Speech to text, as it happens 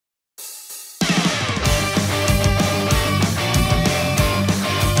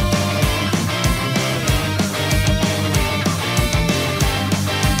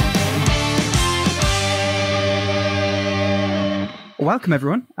Welcome,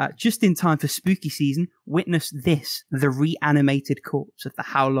 everyone. Just in time for spooky season, witness this, the reanimated corpse of the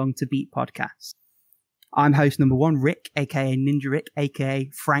How Long to Beat podcast. I'm host number one, Rick, aka Ninja Rick, aka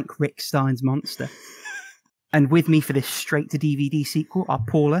Frank Rick Stein's Monster. And with me for this straight-to-DVD sequel are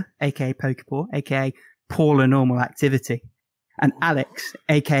Paula, aka Pokepaw, aka Paula Normal Activity, and Alex,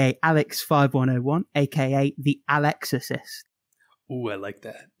 aka Alex5101, aka the Alexorcist. Ooh, I like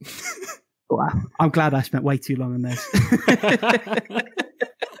that. Wow, I'm glad I spent way too long on this.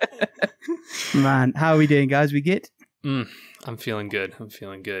 Man, how are we doing, guys? We good? I'm feeling good.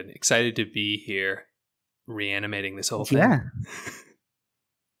 Excited to be here, reanimating this whole thing. Yeah.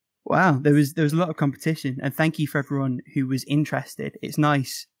 Wow, there was a lot of competition, and thank you for everyone who was interested. It's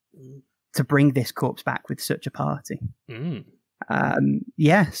nice to bring this corpse back with such a party.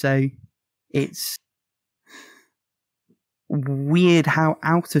 So it's weird how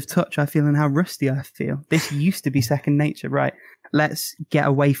out of touch I feel and how rusty I feel. This used to be second nature, right? Let's get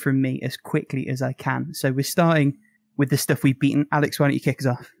away from me as quickly as I can. So we're starting with the stuff we've beaten. Alex, why don't you kick us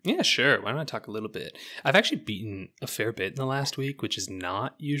off? Yeah, sure. Why don't I talk a little bit? I've actually beaten a fair bit in the last week, which is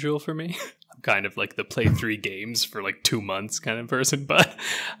not usual for me. I'm kind of like the play 3 games for like 2 months kind of person, but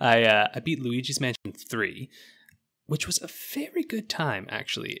I beat Luigi's Mansion 3, which was a very good time,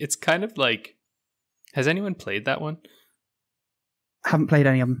 actually. It's kind of like, has anyone played that one? Haven't played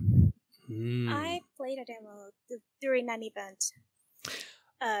any of them. I played a demo during an event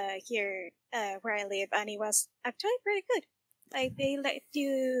here where I live, and it was actually pretty good. Like, they let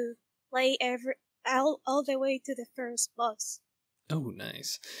you play all the way to the first boss. Oh,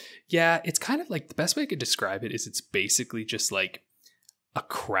 nice. Yeah, it's kind of like, the best way I could describe it is it's basically just like a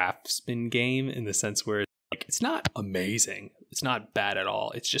craftsman game, in the sense where like it's not amazing, it's not bad at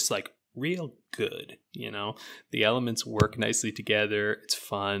all, it's just like real good, you know? The elements work nicely together, it's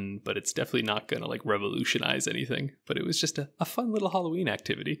fun, but it's definitely not gonna like revolutionize anything. But it was just a fun little Halloween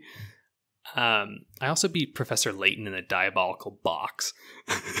activity. I also beat Professor Layton in a diabolical box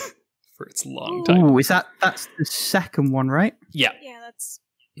for its long time. Oh, that's the second one, right? Yeah, that's...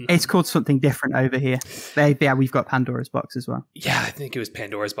 It's called something different over here. Yeah, we've got Pandora's Box as well. Yeah, I think it was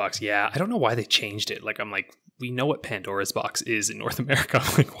Pandora's Box. Yeah, I don't know why they changed it. Like, I'm like, we know what Pandora's Box is in North America.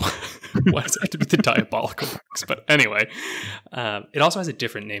 I'm like, why does it have to be the diabolical box? But anyway, it also has a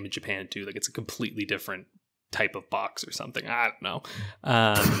different name in Japan too. Like, it's a completely different type of box or something. I don't know.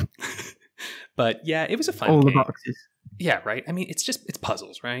 But yeah, it was a fun game. All the boxes. Yeah, right. I mean, it's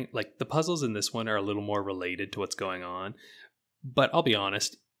puzzles, right? Like, the puzzles in this one are a little more related to what's going on. But I'll be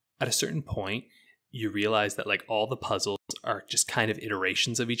honest, at a certain point, you realize that like all the puzzles are just kind of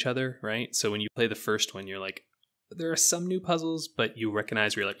iterations of each other, right? So when you play the first one, you're like, there are some new puzzles, but you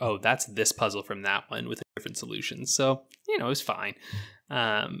recognize where you're like, oh, that's this puzzle from that one with different solutions. So, you know, it was fine.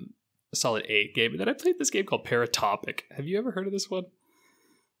 A solid 8 game. And then I played this game called Paratopic. Have you ever heard of this one?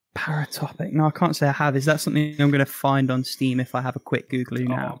 Paratopic? No, I can't say I have. Is that something I'm going to find on Steam if I have a quick Googly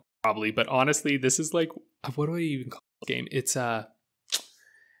now? Probably. But honestly, this is like, what do I even call this game? It's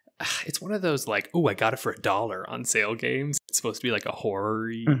one of those like, oh, I got it for $1 on sale games. It's supposed to be like a horror.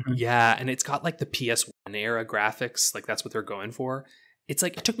 Yeah, and it's got like the PS1 era graphics. Like, that's what they're going for. It's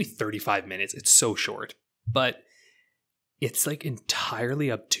like, it took me 35 minutes. It's so short, but it's like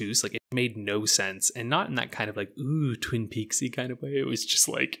entirely obtuse. Like, it made no sense, and not in that kind of like, ooh, Twin Peaksy kind of way. It was just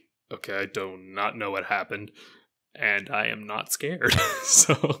like, okay, I do not know what happened, and I am not scared.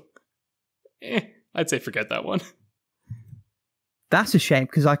 So, I'd say forget that one. That's a shame,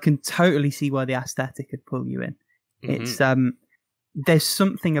 because I can totally see why the aesthetic could pull you in. It's there's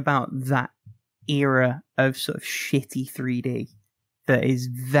something about that era of sort of shitty 3D that is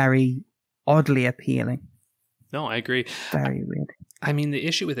very oddly appealing. No, I agree. Very weird. I mean, the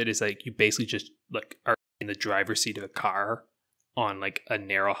issue with it is like, you basically just like are in the driver's seat of a car on like a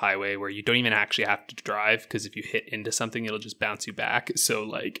narrow highway where you don't even actually have to drive, because if you hit into something, it'll just bounce you back. So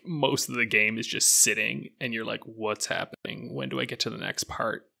like, most of the game is just sitting and you're like, what's happening? When do I get to the next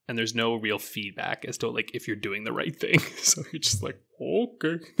part? And there's no real feedback as to like if you're doing the right thing. So you're just like,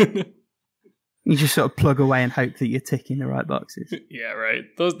 okay. You just sort of plug away and hope that you're ticking the right boxes. Yeah, right.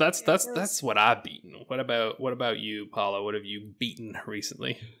 That's what I've beaten. What about you, Paula? What have you beaten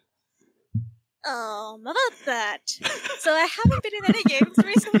recently? About that. So I haven't been in any games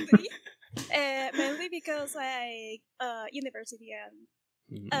recently, mainly because university,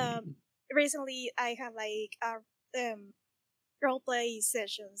 and recently I had like a roleplay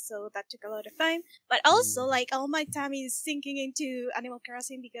session, so that took a lot of time. But also, like, all my time is sinking into Animal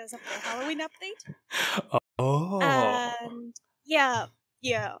Crossing because of the Halloween update. Oh. And yeah,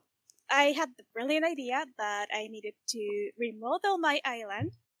 I had the brilliant idea that I needed to remodel my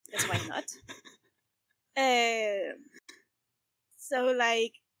island, because why not? So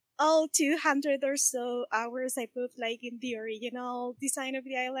like all 200 or so hours I put like in the original design of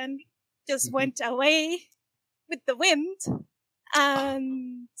the island just went away with the wind.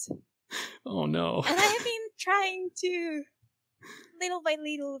 And oh no. And I have been trying to little by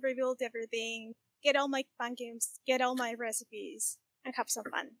little rebuild everything, get all my fun games, get all my recipes, and have some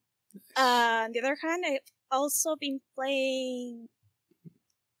fun. On the other hand, I've also been playing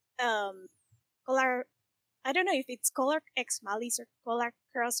Color. I don't know if it's Color X Malice or Color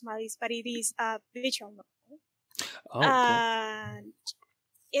Cross Malice, but it is a visual novel. Oh, and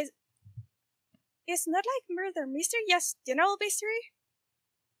it's not like murder mystery, yes, general mystery.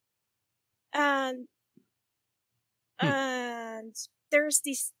 And there's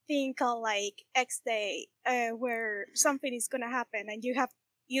this thing called like X Day, where something is gonna happen, and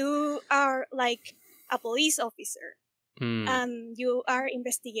you are like a police officer, and you are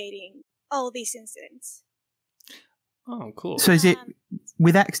investigating all these incidents. Oh, cool. So is it,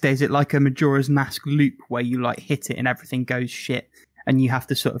 with X Day, is it like a Majora's Mask loop where you like hit it and everything goes shit and you have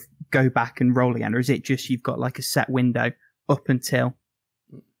to sort of go back and roll again? Or is it just you've got like a set window up until...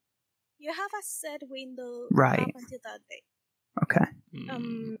 You have a set window right up until that day. Okay.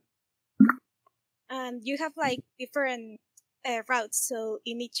 And you have like different routes. So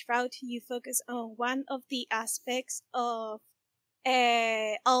in each route, you focus on one of the aspects of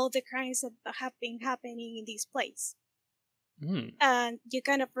all the crimes that have been happening in this place. And you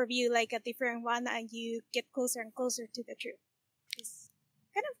kind of review like a different one, and you get closer and closer to the truth. It's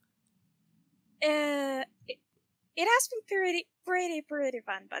kind of it has been pretty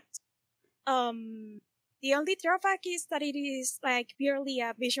fun, but the only drawback is that it is like purely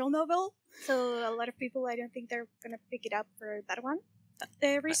a visual novel, so a lot of people, I don't think they're gonna pick it up for that one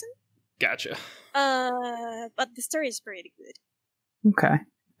reason. Gotcha. But the story is pretty good. Okay.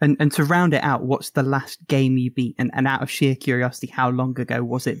 And to round it out, what's the last game you beat? And out of sheer curiosity, how long ago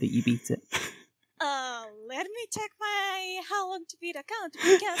was it that you beat it? Let me check my how long to beat account,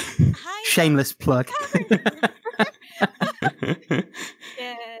 because I shameless plug.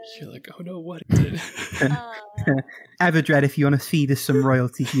 Yeah. You're like, oh no, what is it? Everdread, if you want to feed us some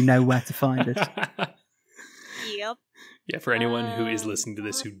royalties, you know where to find us. Yep. Yeah, for anyone who is listening to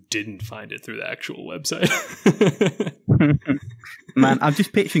this who didn't find it through the actual website. Man, I'm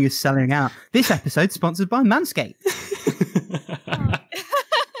just picturing us selling out. This episode's sponsored by Manscaped.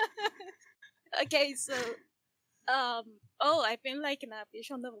 Okay, so I've been like in a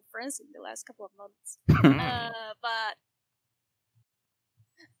visual novel frenzy in the last couple of months. But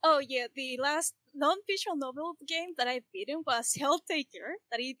the last non-visual novel game that I've beaten was Helltaker.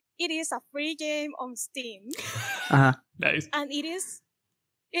 That it is a free game on Steam. Nice. And it is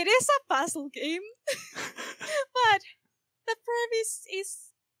a puzzle game. But the premise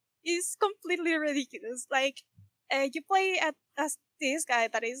is completely ridiculous. Like, you play as this guy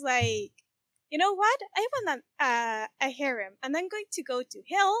that is like, you know what? I want a harem, and I'm going to go to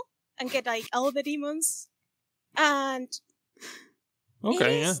hell and get like all the demons, and it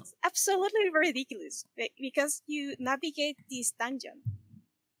is absolutely ridiculous because you navigate this dungeon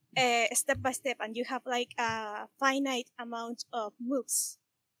step by step, and you have like a finite amount of moves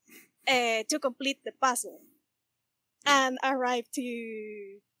to complete the puzzle and arrive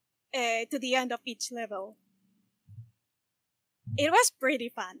to the end of each level. It was pretty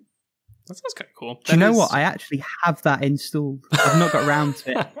fun. That sounds kind of cool. Do you know what? I actually have that installed. I've not got around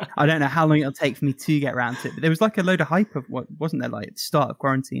to it. I don't know how long it'll take for me to get around to it. But there was like a load of hype of what wasn't there, like at the start of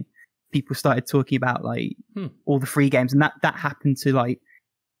quarantine. People started talking about like all the free games, and that happened to like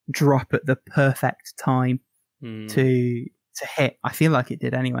drop at the perfect time to hit. I feel like it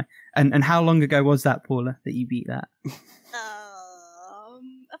did anyway. And how long ago was that, Paula, that you beat that? About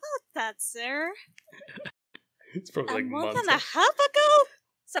that, sir. It's probably like a month months and a half ago.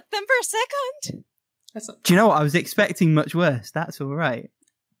 September 2nd. Do you know what? I was expecting much worse. That's all right.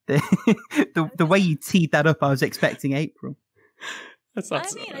 The way you teed that up, I was expecting April. That's not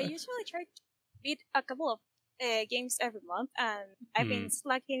I usually try to beat a couple of games every month, and I've been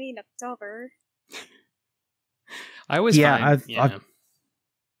slacking in October. I always I've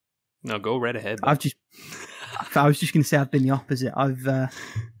no, go right ahead. I was just going to say I've been the opposite. I've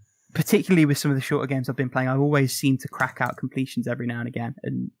particularly with some of the shorter games I've been playing, I always seem to crack out completions every now and again,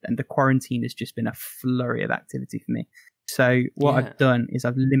 and the quarantine has just been a flurry of activity for me. So what I've done is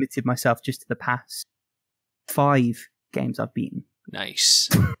I've limited myself just to the past 5 games I've beaten. Nice.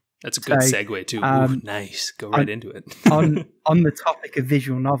 That's a good segue too. Ooh, nice. Go right into it. on the topic of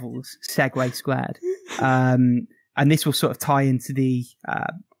visual novels, segue squared. And this will sort of tie into the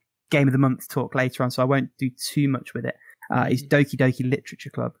Game of the Month talk later on, so I won't do too much with it. Is Doki Doki Literature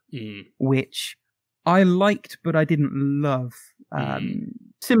Club, which I liked but I didn't love.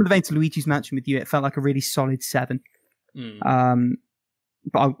 Similar vein to Luigi's Mansion with you, it felt like a really solid 7.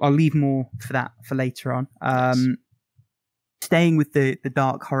 But I'll leave more for that for later on. Nice. Staying with the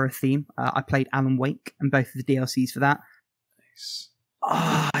dark horror theme, I played Alan Wake and both of the DLCs for that. Nice.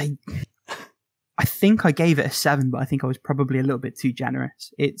 I think I gave it a 7, but I think I was probably a little bit too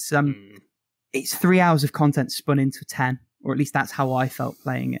generous. It's 3 hours of content spun into a 10, or at least that's how I felt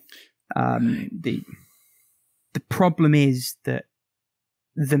playing it. The problem is that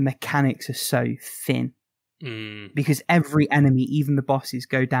the mechanics are so thin. Because every enemy, even the bosses,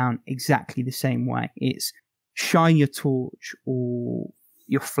 go down exactly the same way. It's shine your torch or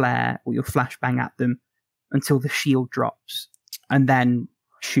your flare or your flashbang at them until the shield drops, and then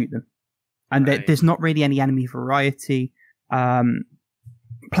shoot them. And there's not really any enemy variety.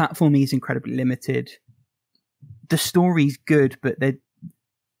 Platforming is incredibly limited. The story's good, but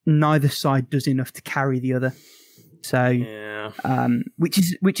neither side does enough to carry the other. So,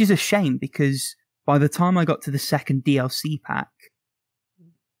 which is a shame, because by the time I got to the second DLC pack,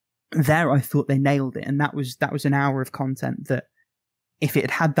 there I thought they nailed it, and that was an hour of content that, if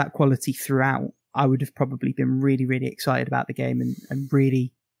it had that quality throughout, I would have probably been really, really excited about the game and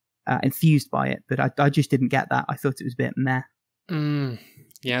really enthused by it. But I just didn't get that. I thought it was a bit meh.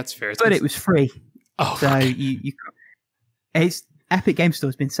 Yeah, it's fair. But it was free. Oh, so it's Epic Game Store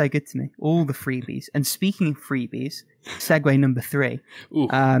has been so good to me. All the freebies. And speaking of freebies, segue number 3.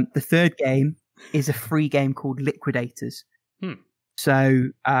 The third game is a free game called Liquidators. So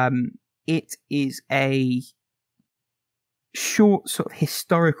it is a short sort of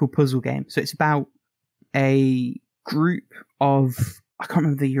historical puzzle game. So it's about a group of, I can't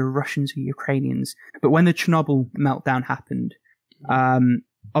remember if you're Russians or Ukrainians, but when the Chernobyl meltdown happened,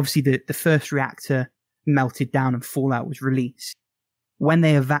 obviously the first reactor melted down and fallout was released. When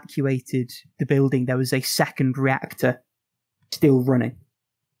they evacuated the building, there was a second reactor still running.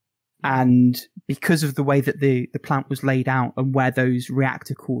 And because of the way that the plant was laid out and where those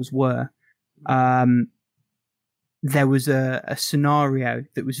reactor cores were, there was a scenario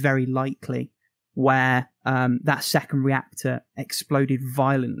that was very likely where that second reactor exploded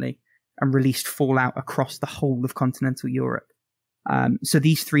violently and released fallout across the whole of continental Europe. So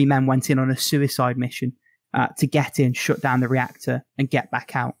these 3 men went in on a suicide mission to get in, shut down the reactor, and get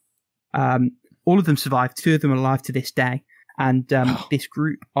back out. All of them survived. 2 of them are alive to this day. And this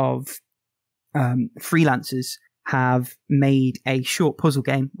group of freelancers have made a short puzzle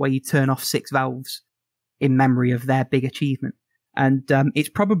game where you turn off 6 valves in memory of their big achievement. And it's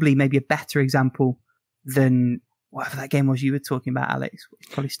probably maybe a better example than whatever that game was you were talking about, Alex.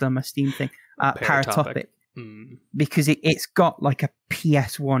 It's probably still on my Steam thing. Paratopic. Because it's got like a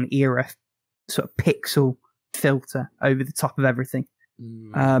PS1 era sort of pixel filter over the top of everything,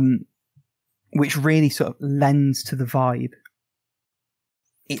 which really sort of lends to the vibe.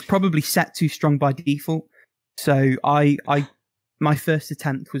 It's probably set too strong by default. So my first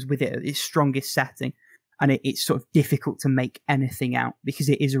attempt was with it at its strongest setting, and it's sort of difficult to make anything out because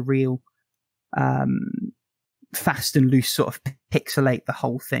it is a real fast and loose sort of pixelate the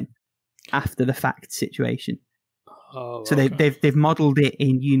whole thing after the fact situation. So they've modeled it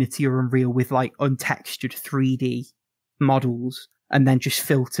in Unity or Unreal with like untextured 3D models and then just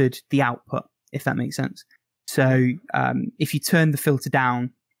filtered the output, if that makes sense. So if you turn the filter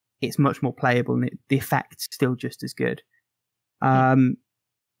down, it's much more playable and the effect's still just as good.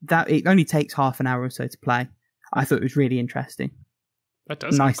 That it only takes half an hour or so to play. I thought it was really interesting. That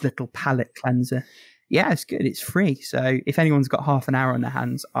does nice little palette cleanser. Yeah, it's good. It's free. So if anyone's got half an hour on their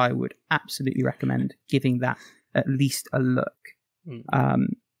hands, I would absolutely recommend giving that at least a look.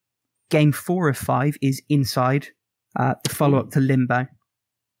 Game 4 of 5 is Inside, the follow-up to Limbo.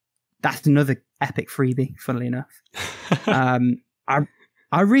 That's another epic freebie, funnily enough.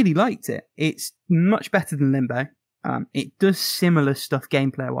 I really liked it. It's much better than Limbo. It does similar stuff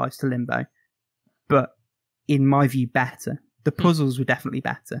gameplay-wise to Limbo, but in my view, better. The puzzles were definitely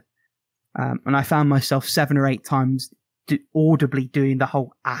better. And I found myself 7 or 8 times audibly doing the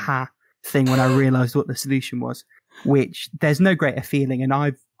whole aha thing when I realized what the solution was, which there's no greater feeling. And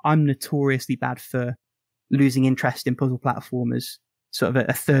I'm notoriously bad for losing interest in puzzle platformers sort of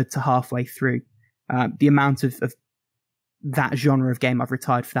a third to halfway through. The amount of that genre of game I've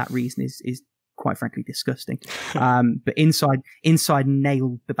retired for that reason is quite frankly disgusting. But Inside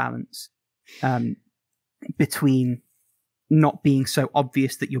nailed the balance between not being so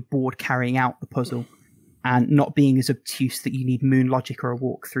obvious that you're bored carrying out the puzzle and not being as obtuse that you need moon logic or a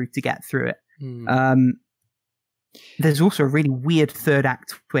walkthrough to get through it. There's also a really weird third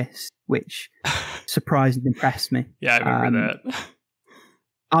act twist, which surprised and impressed me. Yeah, I remember that.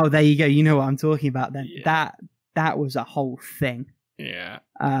 Oh, there you go. You know what I'm talking about then. Yeah. that was a whole thing. Yeah.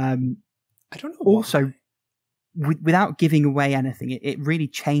 I don't know. Also, without giving away anything, it really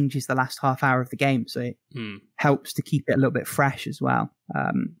changes the last half hour of the game, so it helps to keep it a little bit fresh as well.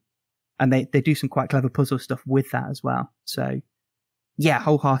 And they do some quite clever puzzle stuff with that as well. So, yeah,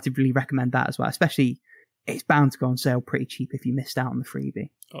 wholeheartedly recommend that as well. Especially, it's bound to go on sale pretty cheap if you missed out on the freebie.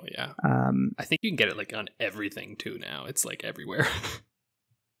 Oh yeah. I think you can get it like on everything too now. It's like everywhere.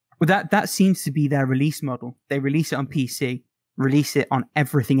 Well, that seems to be their release model. They release it on PC, release it on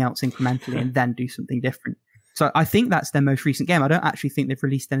everything else incrementally, and then do something different. So I think that's their most recent game. I don't actually think they've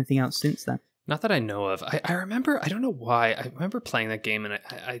released anything else since then. Not that I know of. I remember, I don't know why, I remember playing that game and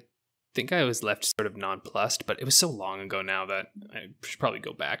I think I was left sort of nonplussed, but it was so long ago now that I should probably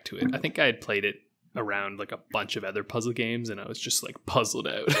go back to it. I think I had played it around like a bunch of other puzzle games and I was just like puzzled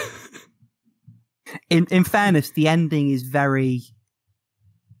out. In fairness, the ending is very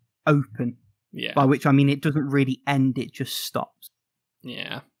open. Yeah. By which I mean it doesn't really end, it just stops.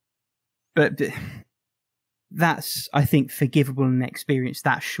 Yeah. But that's, I think, forgivable in an experience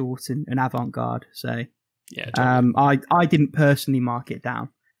that short and avant-garde. So, yeah, totally. I didn't personally mark it down.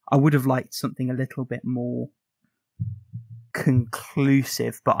 I would have liked something a little bit more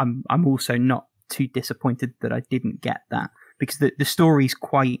conclusive, but I'm also not too disappointed that I didn't get that, because the story's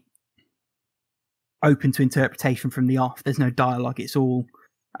quite open to interpretation from the off. There's no dialogue. It's all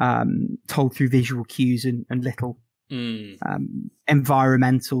told through visual cues and little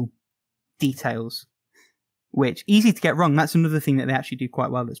environmental details, which easy to get wrong. That's another thing that they actually do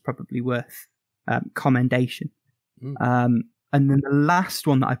quite well that's probably worth commendation. And then the last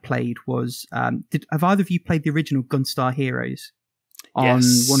one that I played was have either of you played the original Gunstar Heroes on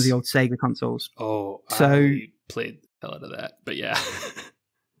one of the old Sega consoles? Oh, so I played the hell out of that, but yeah.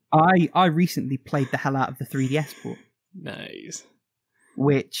 I recently played the hell out of the 3DS port. Nice.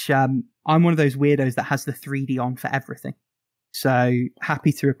 Which I'm one of those weirdos that has the 3D on for everything. So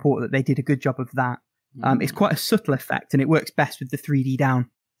happy to report that they did a good job of that. It's quite a subtle effect, and it works best with the 3D down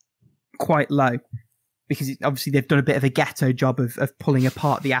quite low, because obviously they've done a bit of a ghetto job of pulling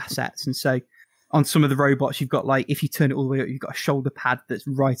apart the assets. And so on some of the robots, you've got, like, if you turn it all the way up, you've got a shoulder pad that's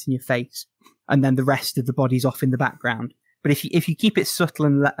right in your face, and then the rest of the body's off in the background. But if you keep it subtle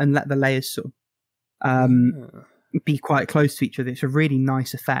and let the layers sort of be quite close to each other, it's a really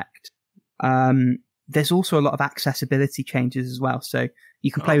nice effect. There's also a lot of accessibility changes as well. So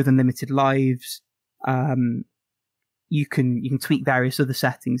you can play with unlimited lives. You can tweak various other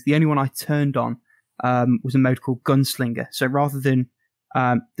settings. The only one I turned on was a mode called Gunslinger. So rather than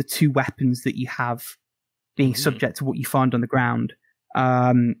the two weapons that you have being subject to what you find on the ground,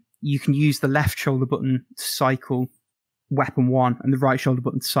 you can use the left shoulder button to cycle weapon 1 and the right shoulder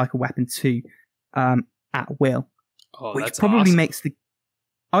button to cycle weapon 2 at will. Which probably makes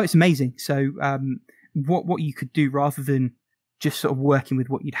it's amazing. So what you could do, rather than just sort of working with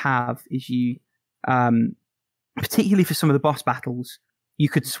what you'd have, is you particularly for some of the boss battles, you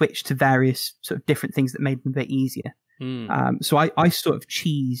could switch to various sort of different things that made them a bit easier. So I sort of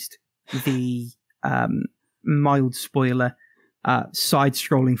cheesed the mild spoiler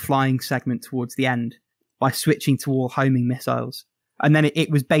side-scrolling flying segment towards the end by switching to all homing missiles. And then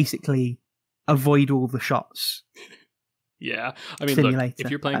it was basically avoid all the shots. Yeah. I mean, look, if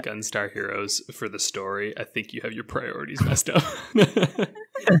you're playing Gunstar Heroes for the story, I think you have your priorities messed up.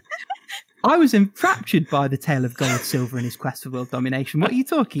 I was enraptured by the tale of Gold Silver and his quest for world domination. What are you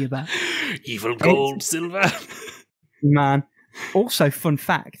talking about? Evil Gold Silver. Man. Also, fun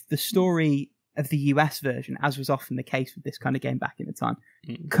fact, the story of the US version, as was often the case with this kind of game back in the time,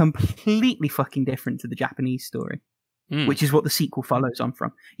 completely fucking different to the Japanese story, which is what the sequel follows on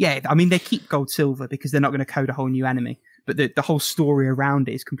from. Yeah, I mean, they keep Gold Silver because they're not going to code a whole new enemy, but the whole story around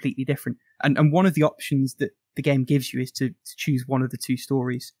it is completely different. And one of the options that the game gives you is to choose one of the two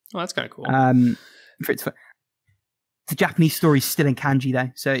stories. Oh, that's kind of cool. The Japanese story is still in kanji,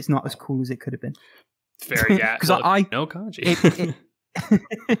 though, so it's not as cool as it could have been. Very, yeah. Because no kanji.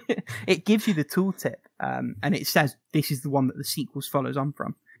 It gives you the tooltip, and it says this is the one that the sequels follows on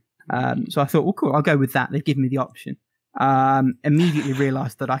from. So I thought, well, cool, I'll go with that. They've given me the option. Immediately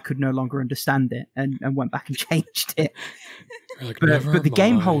realised that I could no longer understand it, and went back and changed it. Like, but the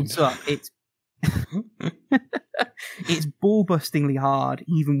game holds up. It's ball-bustingly hard,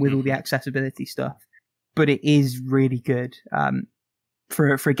 even with all the accessibility stuff. But it is really good.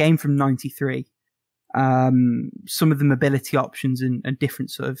 For a game from '93. Some of the mobility options and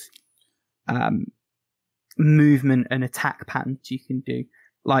different sort of movement and attack patterns you can do,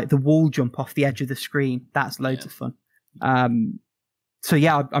 like the wall jump off the edge of the screen. That's loads of fun. So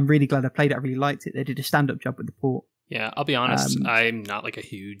yeah, I'm really glad I played it. I really liked it. They did a stand-up job with the port. Yeah, I'll be honest. I'm not like a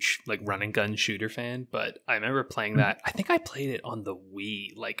huge like run and gun shooter fan, but I remember playing that. I think I played it on the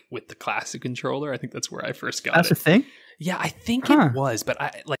Wii, like with the classic controller. I think that's where I first got it. That's a thing? Yeah, I think it was, but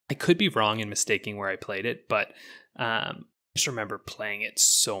I could be wrong in mistaking where I played it, but I just remember playing it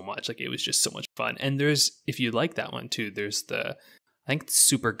so much. Like it was just so much fun. And there's, if you like that one too, there's I think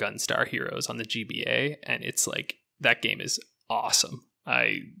Super Gunstar Heroes on the GBA, and it's like that game is awesome.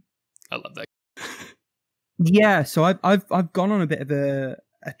 I love that. Yeah, so I've gone on a bit of a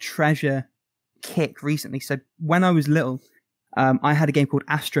treasure kick recently. So when I was little, I had a game called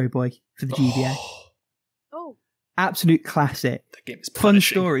Astro Boy for the GBA. Oh, absolute classic. That game is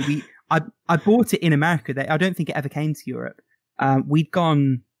punishing. Fun story. I bought it in America. I don't think it ever came to Europe. We'd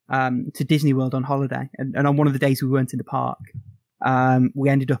gone to Disney World on holiday, and on one of the days we weren't in the park, we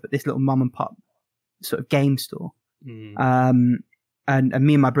ended up at this little mom and pop sort of game store. And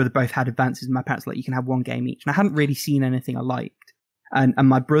me and my brother both had advances, and my parents were like, you can have one game each. And I hadn't really seen anything I liked. And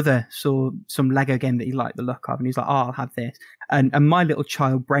my brother saw some Lego game that he liked the look of, and he's like, oh, I'll have this. And my little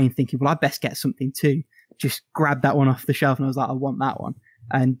child brain thinking, well, I best get something too. Just grabbed that one off the shelf, and I was like, I want that one.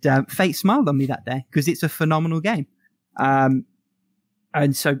 And fate smiled on me that day, because it's a phenomenal game. And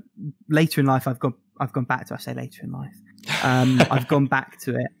so later in life, I've gone back to, I say later in life, I've gone back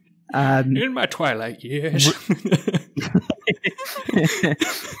to it. In my twilight years.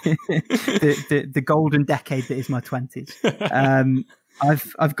 the golden decade that is my 20s.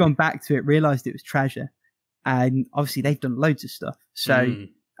 I've gone back to it, realized it was treasure, and obviously they've done loads of stuff. So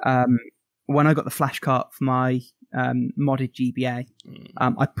when I got the flash cart for my modded GBA,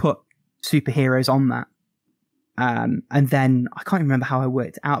 I put superheroes on that, and then I can't remember how I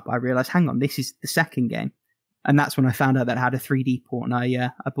worked it out, but I realized, hang on, this is the second game. And that's when I found out that it had a 3D port, and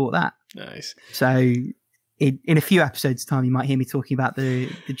I bought that. Nice. So in a few episodes' time, you might hear me talking about the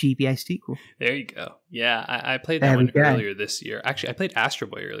GBA sequel. There you go. Yeah, I played that one earlier this year. Actually, I played Astro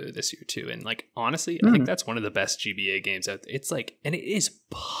Boy earlier this year too. And like, honestly, I think that's one of the best GBA games out there. It's like, and it is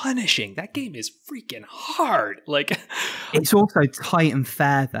punishing. That game is freaking hard. Like, it's also tight and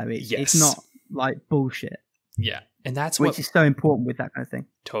fair though. It's not like bullshit. Yeah. And that's which is so important with that kind of thing.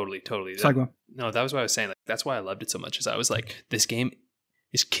 Totally. Sorry, go on. No, that was what I was saying. Like, that's why I loved it so much. Is I was like, this game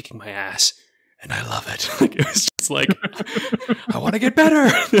is kicking my ass, and I love it. Like, it was just like, I want to get better.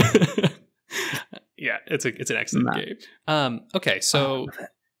 Yeah, it's an excellent game. Okay, so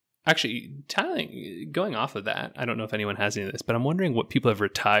actually, going off of that, I don't know if anyone has any of this, but I'm wondering what people have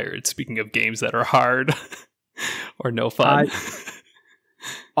retired. Speaking of games that are hard or no fun.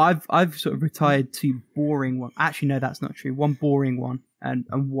 I've sort of retired to boring one. Actually, no, that's not true. One boring one and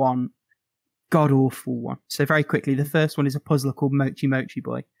one god awful one. So very quickly, the first one is a puzzler called Mochi Mochi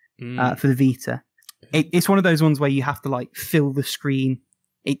Boy for the Vita. It's one of those ones where you have to like fill the screen.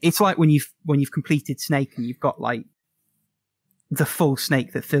 It's like when you've completed Snake and you've got like the full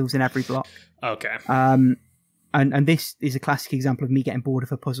Snake that fills in every block. Okay. And this is a classic example of me getting bored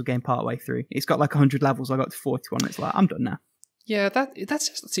of a puzzle game partway through. It's got like 100 levels. I got to 41. It's like, I'm done now. Yeah, that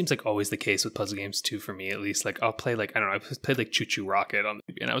just seems like always the case with puzzle games too, for me at least. Like, I'll play like, I don't know, I played like Choo Choo Rocket on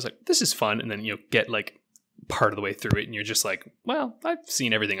the, and I was like, this is fun, and then get like part of the way through it, and you're just like, well, I've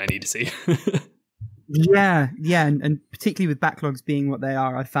seen everything I need to see. Yeah, and particularly with backlogs being what they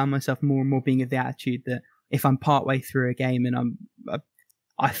are, I found myself more and more being of the attitude that if I'm partway through a game and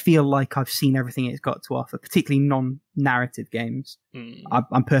I feel like I've seen everything it's got to offer, particularly non-narrative games,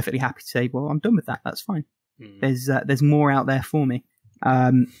 I'm perfectly happy to say, well, I'm done with that. That's fine. There's more out there for me.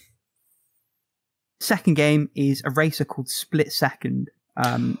 Second game is a racer called Split Second.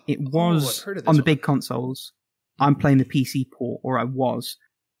 It was on the big consoles. I'm playing the PC port, or I was.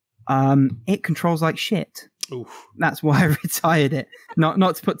 It controls like shit. Oof. That's why I retired it.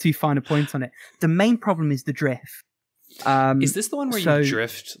 Not to put too fine a point on it. The main problem is the drift. Is this the one where you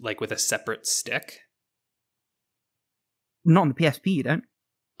drift like with a separate stick? Not on the PSP, you don't.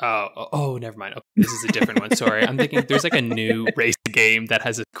 Oh, never mind. Okay, this is a different one. Sorry. I'm thinking there's like a new race game that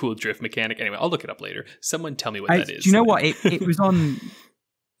has a cool drift mechanic. Anyway, I'll look it up later. Someone tell me what that is. Do you know what? It was on...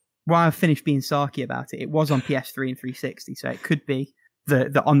 While I finished being sarky about it, it was on PS3 and 360, so it could be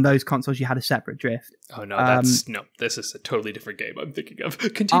that on those consoles you had a separate drift. Oh, no, this is a totally different game I'm thinking of.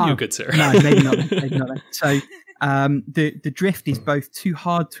 Continue, good sir. No, maybe not. Maybe not. So the drift is both too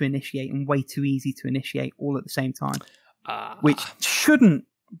hard to initiate and way too easy to initiate all at the same time, which shouldn't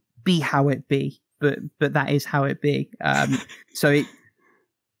be how it be, but that is how it be. I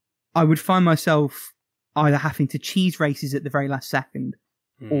would find myself either having to cheese races at the very last second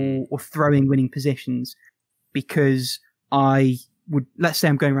or throwing winning positions, because I would, let's say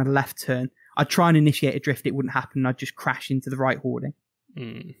I'm going around a left turn, I'd try and initiate a drift, it wouldn't happen, and I'd just crash into the right hoarding.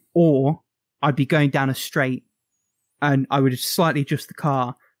 Or I'd be going down a straight and I would slightly adjust the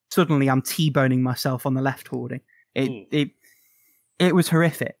car. Suddenly, I'm T-boning myself on the left hoarding. It was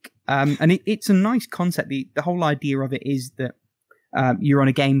horrific. And it's a nice concept. The whole idea of it is that you're on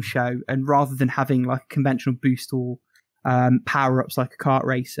a game show, and rather than having like a conventional boost or power-ups like a kart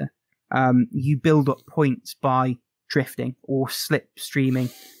racer, you build up points by drifting or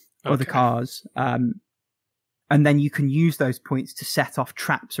slipstreaming other cars. And then you can use those points to set off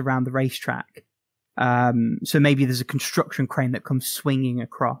traps around the racetrack. So maybe there's a construction crane that comes swinging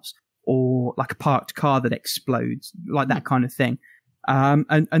across, or like a parked car that explodes, like that kind of thing.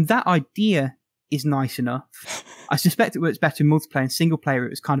 And that idea is nice enough. I suspect it works better in multiplayer. In single player, it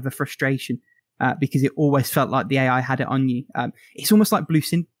was kind of a frustration because it always felt like the AI had it on you. It's almost like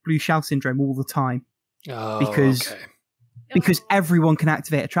blue shell syndrome all the time. Oh, because everyone can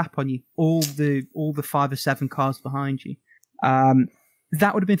activate a trap on you. All the 5 or 7 cars behind you.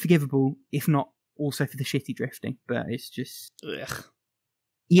 That would have been forgivable if not also for the shitty drifting. But it's just,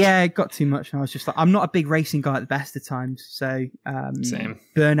 yeah, it got too much. And I was just like, I'm not a big racing guy at the best of times. So same.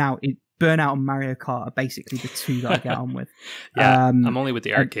 Burnout and Mario Kart are basically the two that I get on with. Yeah, I'm only with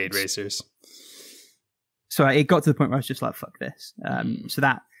the arcade racers. So it got to the point where I was just like, fuck this. So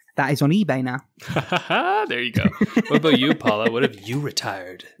that is on eBay now. There you go. What about you, Paula? What have you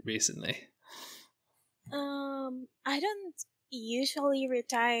retired recently? I don't usually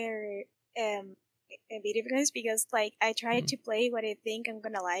retire video games because like I try to play what I think I'm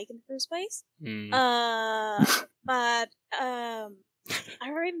gonna like in the first place. But I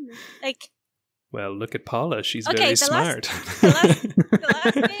remember like. Well, look at Paula. She's very smart. The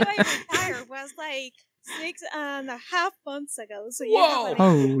last game I retired was like 6.5 months ago. So whoa!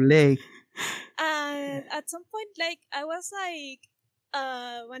 Holy! And at some point, like I was like,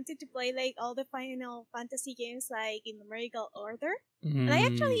 wanted to play like all the Final Fantasy games like in numerical order, and I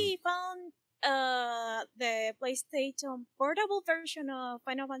actually found the PlayStation portable version of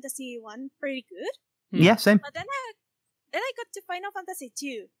Final Fantasy 1 pretty good. Yeah, same. But then I got to Final Fantasy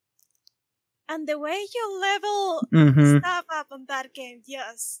 2. And the way you level stuff up on that game,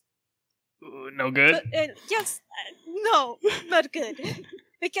 yes. No good? Yes, no, not good.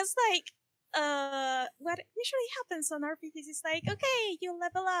 Because, like, what usually happens on RPGs is like, okay, you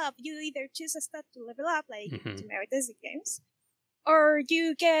level up. You either choose a stat to level up, like to merit the games, or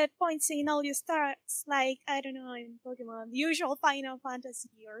you get points in all your stats, like, I don't know, in Pokemon, the usual Final Fantasy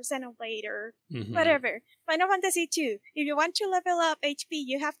or Xenoblade or whatever. Final Fantasy 2, if you want to level up HP,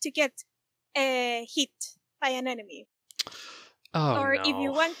 you have to get hit by an enemy. Or if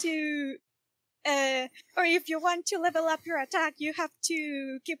you want to level up your attack, you have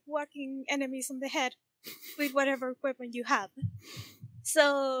to keep whacking enemies on the head with whatever weapon you have.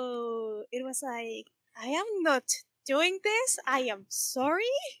 So it was like, I am not doing this. I am sorry,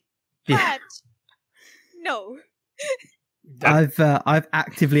 but no. I've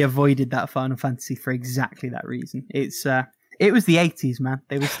actively avoided that Final Fantasy for exactly that reason. It was the 80s, man.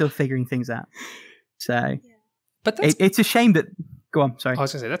 They were still figuring things out. So, but it's a shame that. Go on, sorry. I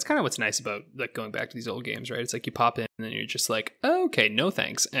was gonna say that's kind of what's nice about like going back to these old games, right? It's like you pop in and then you're just like, oh, okay, no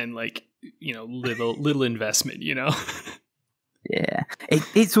thanks, and like little investment, Yeah,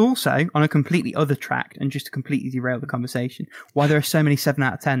 it's also on a completely other track, and just to completely derail the conversation, why there are so many 7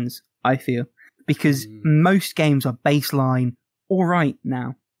 out of 10s. I feel because most games are baseline all right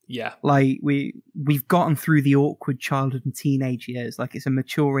now. Yeah, like we've gotten through the awkward childhood and teenage years. Like it's a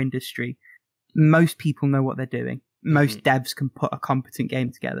mature industry. Most people know what they're doing. Most devs can put a competent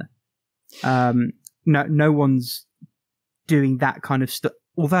game together. No one's doing that kind of stuff.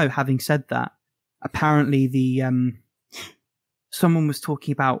 Although, having said that, apparently someone was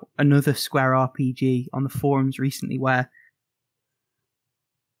talking about another Square RPG on the forums recently where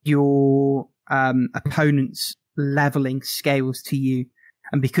your opponent's leveling scales to you,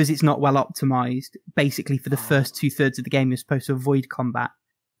 and because it's not well optimized, basically for the first 2/3 of the game, you're supposed to avoid combat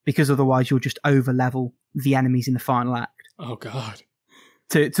because otherwise you'll just over level the enemies in the final act. Oh god!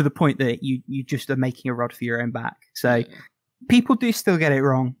 To the point that you just are making a rod for your own back. So people do still get it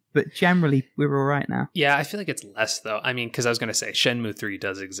wrong, but generally we're all right now. Yeah, I feel like it's less though. I mean, because I was gonna say Shenmue 3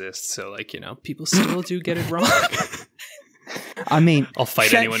 does exist, so like people still do get it wrong. I mean, I'll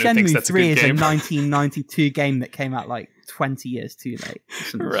fight anyone who thinks that's a good game. Shenmue 3 is a 1992 game that came out like 20 years too late.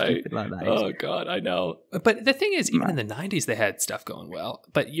 Right. Like that. Oh god, I know. But the thing is, even in the 90s, they had stuff going well.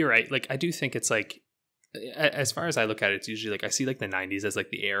 But you're right. Like I do think it's like, as far as I look at it, it's usually like I see like the 90s as like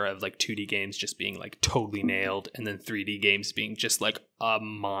the era of like 2D games just being like totally nailed, and then 3D games being just like a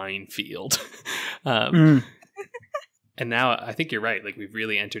minefield. And now I think you're right. Like we've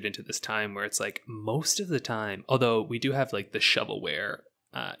really entered into this time where it's like most of the time, although we do have like the shovelware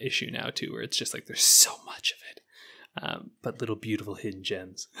issue now too, where it's just like there's so much of it. but little beautiful hidden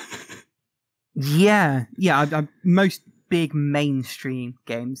gems. Yeah. Most big mainstream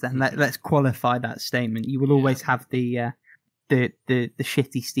games. Then let's qualify that statement. You will always have the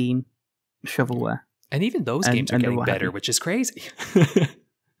shitty Steam shovelware, and even those games are getting better, which is crazy.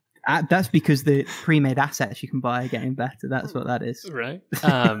 That's because the pre-made assets you can buy are getting better. That's what that is. Right.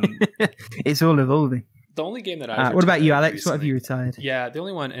 It's all evolving. The only game that I what about you, Alex? Recently, what have you retired? Yeah, the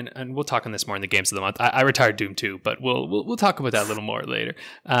only one, and we'll talk on this more in the games of the month. I retired Doom 2, but we'll talk about that a little more later.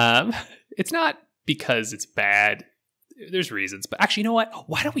 It's not because it's bad. There's reasons, but actually, you know what?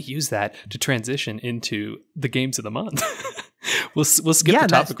 Why don't we use that to transition into the games of the month? we'll skip the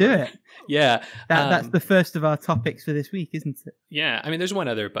topic. Let's do it. Yeah, that's the first of our topics for this week, isn't it? Yeah, I mean, there's one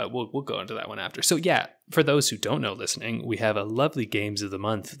other, but we'll go into that one after. So yeah, for those who don't know listening, we have a lovely games of the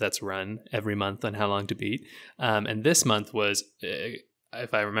month that's run every month on How Long to Beat, and this month was,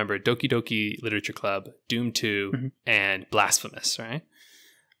 if I remember, Doki Doki Literature Club, Doom 2, and Blasphemous, right?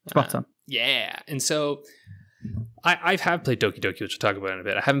 Spot on. Yeah, and so I have played Doki Doki, which we'll talk about in a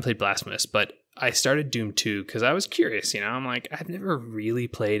bit. I haven't played Blasphemous, but I started Doom 2 because I was curious, I'm like, I've never really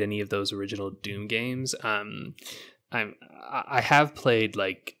played any of those original Doom games. I have played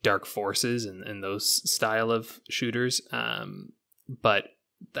like Dark Forces and those style of shooters, but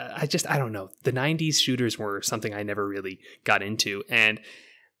I don't know. The 90s shooters were something I never really got into, and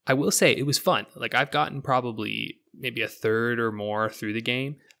I will say it was fun. Like, I've gotten probably maybe a third or more through the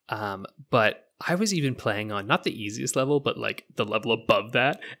game, but I was even playing on not the easiest level, but like the level above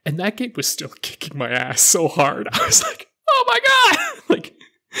that. And that game was still kicking my ass so hard. I was like, oh my God. Like,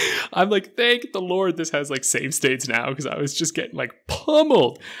 I'm like, thank the Lord this has like save states now, because I was just getting like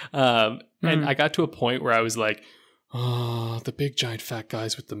pummeled. And I got to a point where I was like, oh, the big giant fat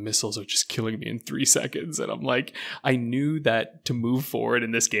guys with the missiles are just killing me in 3 seconds. And I'm like, I knew that to move forward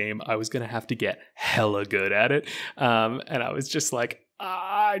in this game, I was going to have to get hella good at it. And I was just like,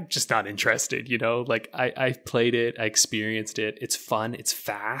 I'm just not interested, like I played it, I experienced it. It's fun. It's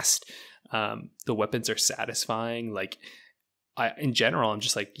fast. The weapons are satisfying. Like, in general, I'm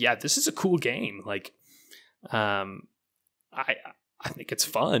just like, yeah, this is a cool game. Like, I think it's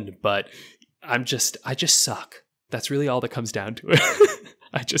fun, but I just suck. That's really all that comes down to it.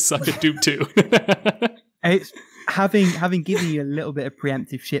 I just suck at Doom 2. It's having given you a little bit of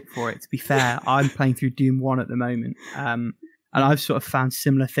preemptive shit for it. To be fair, I'm playing through Doom 1 at the moment. And I've sort of found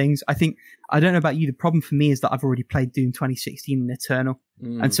similar things. I don't know about you, the problem for me is that I've already played Doom 2016 and Eternal.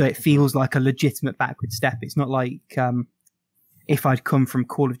 And so it feels like a legitimate backward step. It's not like if I'd come from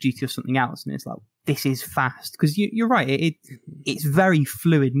Call of Duty or something else and it's like, this is fast. Because you're right, it's very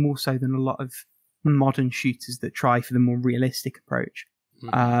fluid, more so than a lot of modern shooters that try for the more realistic approach.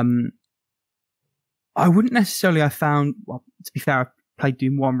 I wouldn't necessarily have found, well, to be fair, I played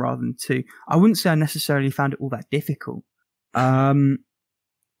Doom 1 rather than 2. I wouldn't say I necessarily found it all that difficult. I'd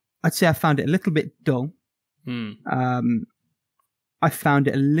say I found it a little bit dull. I found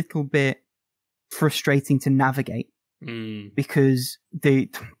it a little bit frustrating to navigate because the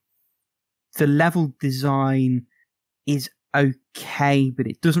level design is okay, but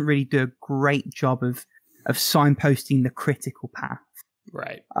it doesn't really do a great job of signposting the critical path.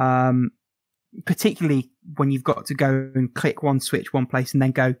 Right. Particularly when you've got to go and click one switch one place and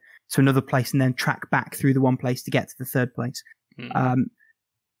then go to another place and then track back through the one place to get to the third place.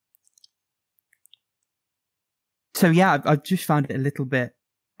 So yeah, I've just found it a little bit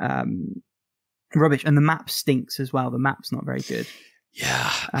rubbish, and the map stinks as well. The map's not very good.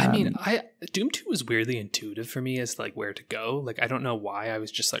 Yeah, I mean, Doom 2 was weirdly intuitive for me as like where to go. Like, I don't know why I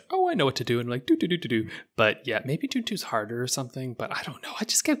was just like, oh, I know what to do, and like do. But yeah, maybe Doom 2's harder or something. But I don't know. I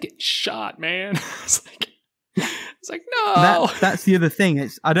just kept getting shot, man. It's like no. That's the other thing.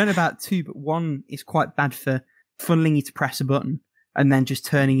 I don't know about 2, but 1 is quite bad for funneling you to press a button and then just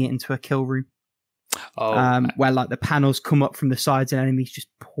turning it into a kill room. Where like the panels come up from the sides and enemies just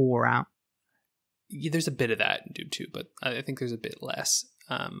pour out. Yeah, there's a bit of that in Doom 2, but I think there's a bit less.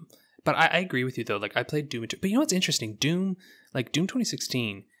 But I agree with you though. Like, I played Doom 2, but you know what's interesting? Doom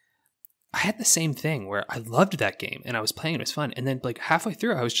 2016, I had the same thing where I loved that game and I was playing it was fun, and then like halfway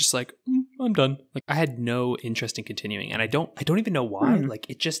through I was just like, I'm done. Like, I had no interest in continuing, and I don't even know why. Like,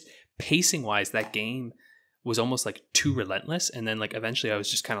 it just, pacing wise, that game was almost like too relentless, and then like eventually I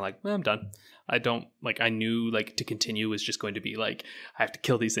was just kind of like, I'm done. I knew like to continue was just going to be like, I have to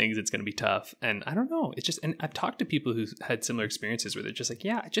kill these things, it's going to be tough. And I don't know, it's just, and I've talked to people who had similar experiences where they're just like,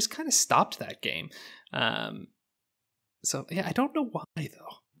 yeah, I just kind of stopped that game. So yeah, I don't know why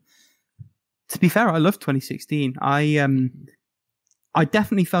though. To be fair, I love 2016. I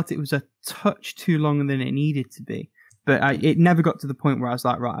definitely felt it was a touch too long than it needed to be. but it never got to the point where I was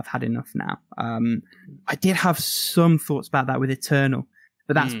like, right, I've had enough now. I did have some thoughts about that with Eternal,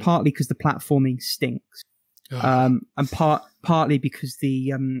 but that's partly because the platforming stinks. And partly because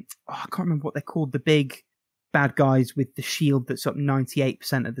the I can't remember what they're called, the big bad guys with the shield that's up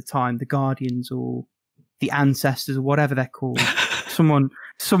 98% of the time, the Guardians or the Ancestors or whatever they're called. Someone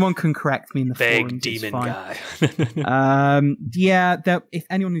can correct me in the forums. Big demon guy. Yeah, if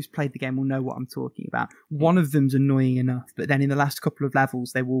anyone who's played the game will know what I'm talking about. One of them's annoying enough, but then in the last couple of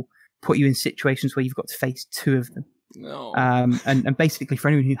levels, they will put you in situations where you've got to face two of them. No. And basically, for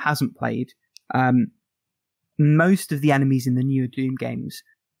anyone who hasn't played, most of the enemies in the newer Doom games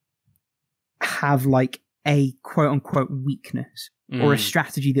have like a quote unquote weakness or a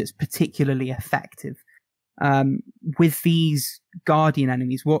strategy that's particularly effective. With these Guardian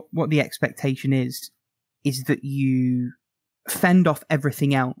enemies, what the expectation is that you fend off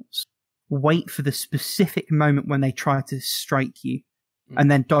everything else, wait for the specific moment when they try to strike you, and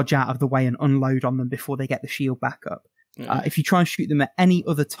then dodge out of the way and unload on them before they get the shield back up. If you try and shoot them at any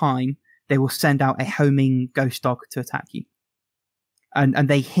other time, they will send out a homing ghost dog to attack you. And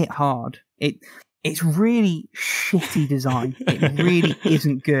they hit hard. It's really shitty design. It really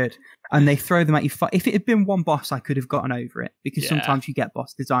isn't good. And they throw them at you. If it had been one boss, I could have gotten over it, because sometimes you get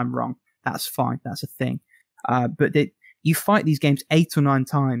boss design wrong. That's fine. That's a thing. But you fight these games 8 or 9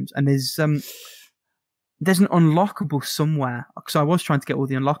 times, and there's an unlockable somewhere. Because I was trying to get all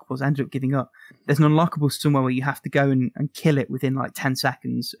the unlockables, I ended up giving up. There's an unlockable somewhere where you have to go and kill it within like 10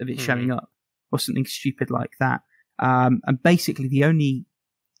 seconds of it showing up, or something stupid like that. And basically, the only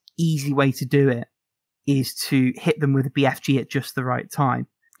easy way to do it is to hit them with a BFG at just the right time.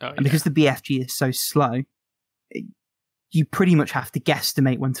 And because the BFG is so slow, you pretty much have to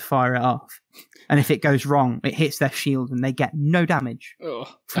guesstimate when to fire it off. And if it goes wrong, it hits their shield and they get no damage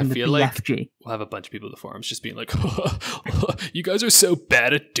from the BFG. Like we'll have a bunch of people in the forums just being like, you guys are so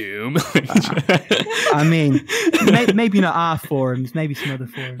bad at Doom. I mean, maybe not our forums, maybe some other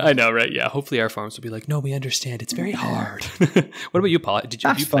forums. I know, right? Yeah, hopefully our forums will be like, no, we understand. It's very hard. What about you, Paul?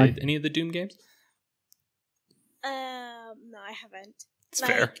 Have you played any of the Doom games? No, I haven't. It's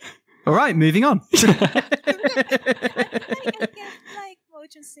fair. All right, moving on. I get like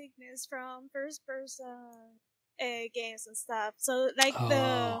motion sickness from first person games and stuff. So like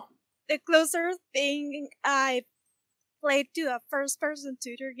the closer thing I played to a first person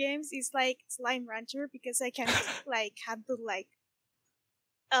shooter games is like Slime Rancher, because I can't like handle like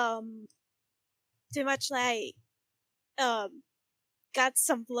too much like got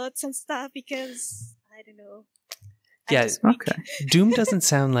some bloods and stuff, because I don't know. Yeah, okay. Doom doesn't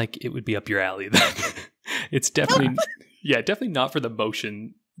sound like it would be up your alley then. It's definitely definitely not for the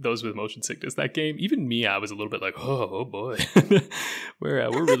motion, those with motion sickness. That game, even me, I was a little bit like, oh boy.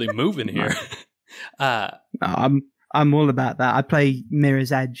 we're really moving here. I'm all about that. I play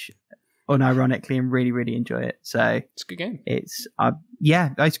Mirror's Edge unironically and really, really enjoy it. So it's a good game. It's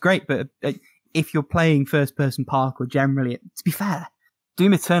it's great, but if you're playing first person parkour generally, to be fair,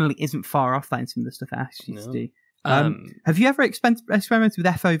 Doom Eternally isn't far off that in some of the stuff it asks you to do. Have you ever experimented with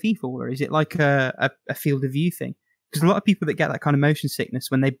FOV for, or is it like a field of view thing? Because a lot of people that get that kind of motion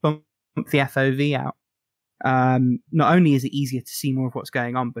sickness, when they bump the FOV out, not only is it easier to see more of what's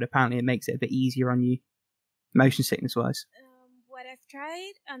going on, but apparently it makes it a bit easier on you, motion sickness wise. What I've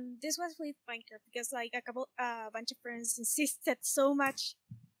tried, and this was with Minecraft, because like a bunch of friends insisted so much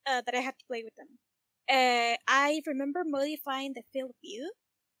that I had to play with them. I remember modifying the field of view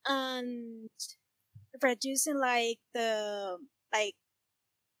and reducing like the I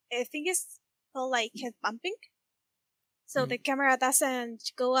think it's called like head bumping, so the camera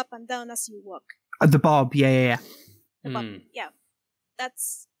doesn't go up and down as you walk. The bob, yeah. The bob, yeah.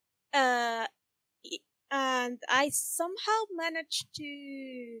 That's and I somehow managed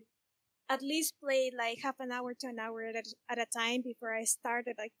to at least play like half an hour to an hour at a time before I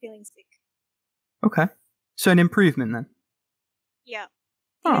started like feeling sick. Okay, so an improvement then. Yeah.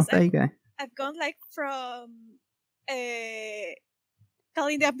 Oh, there you go. I've gone like from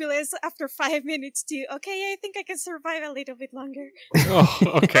calling the ambulance after 5 minutes to, okay, I think I can survive a little bit longer. Oh,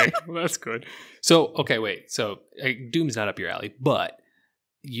 okay. Well, that's good. So, okay, wait. So, Doom's not up your alley, but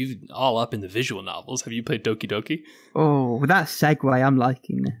you all up in the visual novels. Have you played Doki Doki? Oh, with that segue, I'm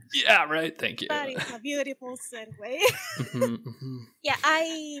liking this. Yeah, right. Thank you. That is a beautiful segue. Yeah,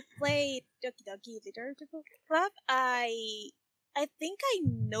 I played Doki Doki Literature Club. I think I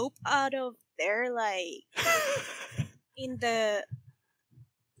nope out of there, like, in the...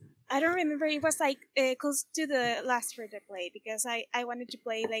 I don't remember, it was, like, close to the last route I played, because I wanted to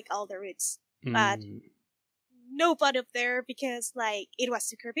play, like, all the routes. But nope out of there, because, like, it was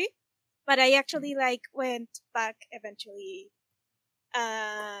too creepy. but I actually like went back eventually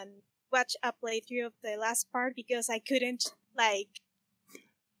and watched a playthrough of the last part because I couldn't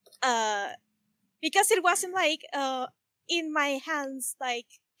because it wasn't in my hands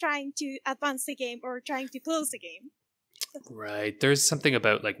trying to advance the game or trying to close the game. Right. There's something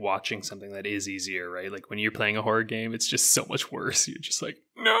about like watching something that is easier, right? Like when you're playing a horror game, it's just so much worse. You're just like,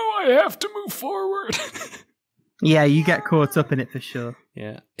 no, I have to move forward. Yeah, you get caught up in it for sure.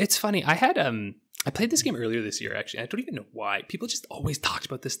 Yeah. It's funny. I played this game earlier this year, actually. I don't even know why. People just always talked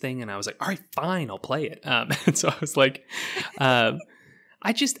about this thing, and I was like, all right, fine, I'll play it. And so I was like, I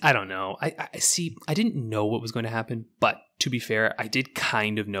don't know. I see, I didn't know what was going to happen, but to be fair, I did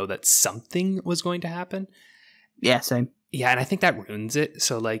kind of know that something was going to happen. Yeah, same. Yeah, and I think that ruins it.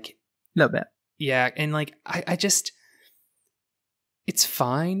 So like, a little bit. Yeah, and like I just, it's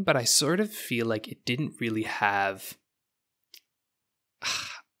fine, but I sort of feel like it didn't really have.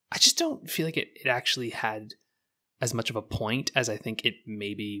 I just don't feel like it actually had as much of a point as I think it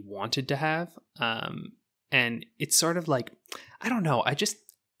maybe wanted to have. And it's sort of like, I don't know.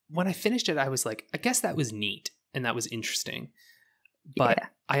 When I finished it, I was like, I guess that was neat and that was interesting, but yeah.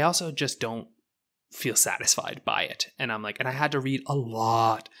 I also just don't feel satisfied by it. And I'm like, and I had to read a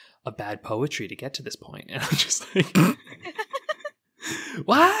lot of bad poetry to get to this point. And I'm just like,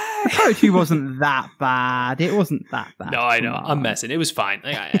 why? The poetry wasn't that bad. It wasn't that bad. No, I know. I'm messing. It was fine.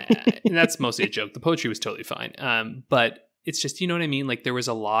 And that's mostly a joke. The poetry was totally fine. But it's just, you know what I mean? Like there was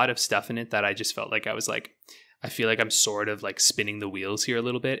a lot of stuff in it that I just felt like I was like, I feel like I'm sort of like spinning the wheels here a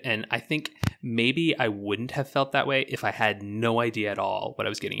little bit. And I think maybe I wouldn't have felt that way if I had no idea at all what I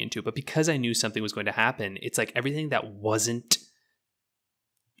was getting into. But because I knew something was going to happen, it's like everything that wasn't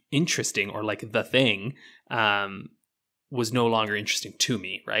interesting or like the thing was no longer interesting to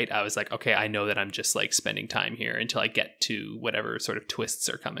me, right? I was like, okay, I know that I'm just like spending time here until I get to whatever sort of twists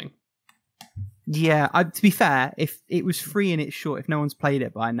are coming. Yeah, to be fair, if it was free and it's short, if no one's played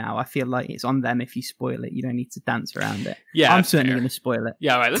it by now, I feel like it's on them if you spoil it. You don't need to dance around it. Yeah, I'm certainly going to spoil it.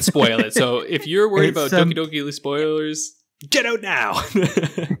 Yeah, all right, let's spoil it. So if you're worried about Doki Doki spoilers, get out now.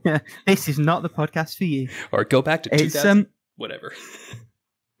 This is not the podcast for you. Or go back to 2000, whatever.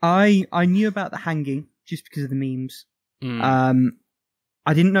 I knew about the hanging just because of the memes.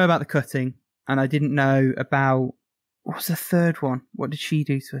 I didn't know about the cutting, and I didn't know about, what was the third one? What did she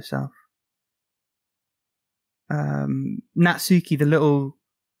do to herself? Natsuki, the little,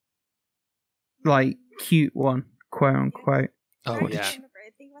 like, cute one, quote unquote. Oh, I yeah. I think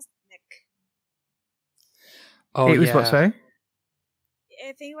it was Nick. Oh, it was what, sorry?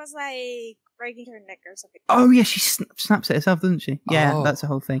 I think it was like breaking her neck or something. Oh, yeah, she snaps at herself, doesn't she? Yeah, that's the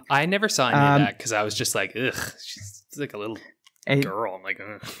whole thing. I never saw any of that because I was just like, ugh, she's like a little girl. I'm like,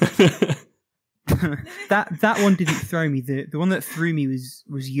 ugh. that one didn't throw me. The one that threw me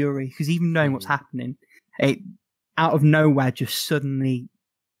was Yuri, because even knowing what's happening, it out of nowhere just suddenly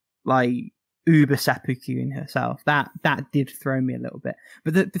like uber seppukuing herself. That did throw me a little bit.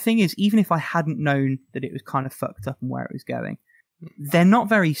 But the thing is, even if I hadn't known that it was kind of fucked up and where it was going, they're not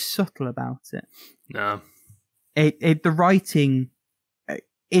very subtle about it. No. The writing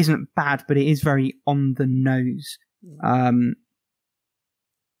isn't bad, but it is very on the nose.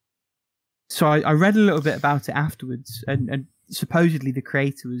 So I read a little bit about it afterwards, and supposedly the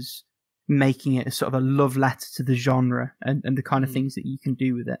creator was making it a sort of a love letter to the genre and the kind of things that you can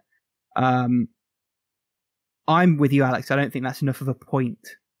do with it. I'm with you, Alex. I don't think that's enough of a point,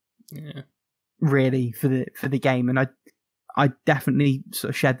 really, for the game, and I definitely sort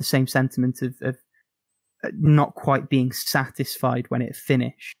of shared the same sentiment of not quite being satisfied when it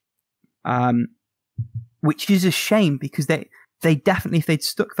finished, which is a shame because they definitely, if they'd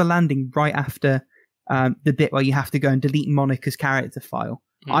stuck the landing right after the bit where you have to go and delete Monica's character file,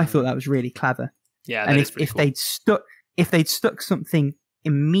 I thought that was really clever. Yeah, and if cool. they'd stuck something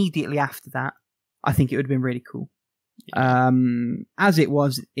immediately after that, I think it would have been really cool. Yeah. As it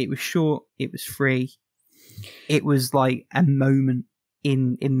was short, it was free, it was like a moment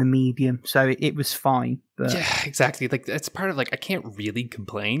in the medium, so it was fine. But yeah, exactly. Like that's part of like I can't really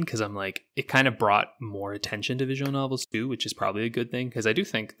complain because I'm like it kind of brought more attention to visual novels too, which is probably a good thing because I do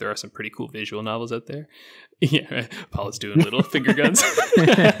think there are some pretty cool visual novels out there. Yeah, Paula's doing little finger guns.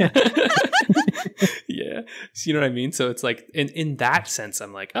 Yeah, so you know what I mean. So it's like in that sense,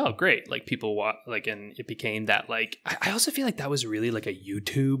 I'm like, oh great, like people like, and it became that like I also feel like that was really like a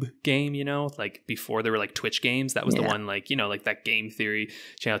YouTube game, you know, like before there were like Twitch games. That was the one, like, you know, like that Game Theory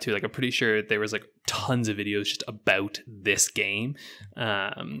channel too. Like I'm pretty sure there was like tons of videos just about this game.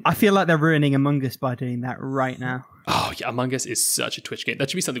 I feel like they're ruining Among Us by doing that right now. Oh yeah, Among Us is such a Twitch game. That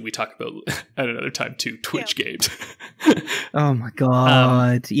should be something we talk about at another time too. Twitch games. Oh my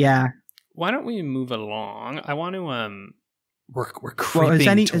god, yeah. why don't we move along? I want to we're creeping Well,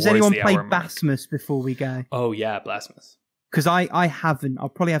 towards has anyone the played hour mark. Blasphemous before we go? Oh yeah, Blasphemous. Because I haven't. I'll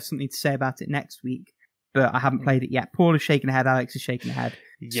probably have something to say about it next week, but I haven't played it yet. Paul is shaking her head. Alex is shaking her head.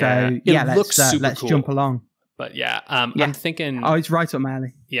 Yeah, So yeah, looks super let's cool. jump along. But yeah, I'm thinking. Oh, it's right up my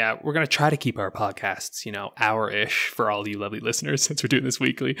alley. Yeah, we're gonna try to keep our podcasts, hour-ish for all you lovely listeners, since we're doing this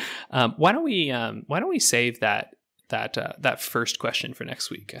weekly. Why don't we save that first question for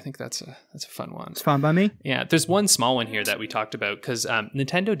next week? I think that's a fun one. It's fine by me. Yeah, there's one small one here that we talked about because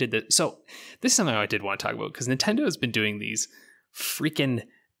Nintendo did this. So this is something I did want to talk about because Nintendo has been doing these freaking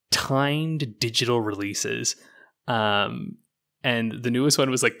timed digital releases. And the newest one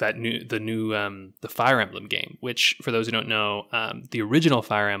was like the Fire Emblem game, which for those who don't know, the original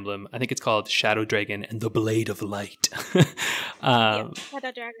Fire Emblem, I think it's called Shadow Dragon and the Blade of Light. Shadow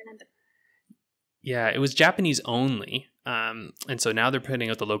Dragon and the... Yeah, it was Japanese only. And so now they're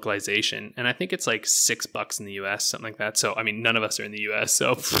putting out the localization, and I think it's like $6 in the US, something like that. So, I mean, none of us are in the US,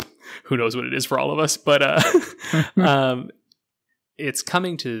 so who knows what it is for all of us. But it's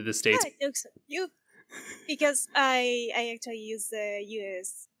coming to the States. I think so. Because I actually use the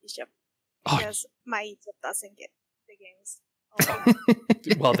US shop because my shop doesn't get the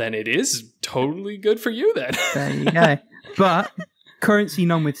games. Well, then it is totally good for you then. There you go. But currency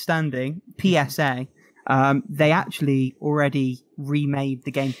notwithstanding, PSA, they actually already remade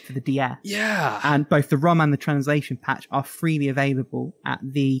the game for the DS. Yeah. And both the ROM and the translation patch are freely available at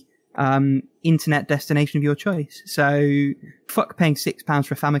the internet destination of your choice. So fuck paying £6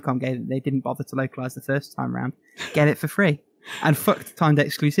 for a Famicom game that they didn't bother to localize the first time around. Get it for free. And fuck the timed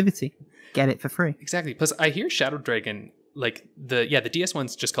exclusivity. Get it for free. Exactly. Plus I hear Shadow Dragon, like the DS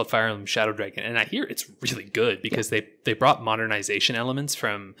one's just called Fire Emblem Shadow Dragon, and I hear it's really good because they brought modernization elements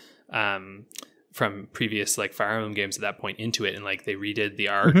from previous like Fire Emblem games at that point into it, and like they redid the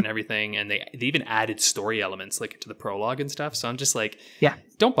art and everything, and they even added story elements like to the prologue and stuff. So I'm just like, yeah,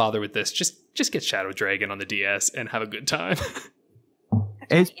 don't bother with this. Just get Shadow Dragon on the DS and have a good time.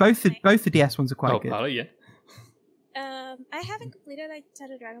 It's both the DS ones are quite good. Probably, yeah. I haven't completed like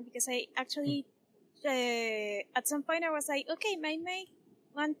Shadow Dragon because I actually at some point I was like, okay, I may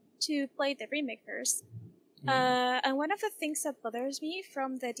want to play the remake first. And one of the things that bothers me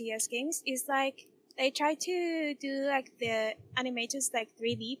from the DS games is like they try to do like the animations like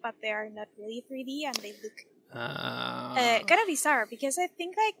 3D, but they are not really 3D, and they look kind of bizarre because I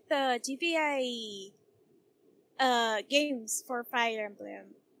think like the GBI games for Fire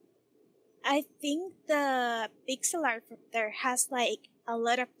Emblem, I think the pixel art from there has like a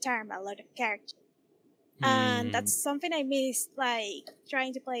lot of charm, a lot of character, and that's something I missed like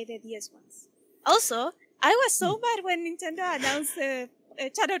trying to play the DS ones. Also, I was so mad when Nintendo announced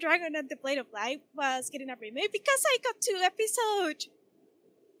Shadow Dragon and the Blade of Light was getting a remake because I got to episode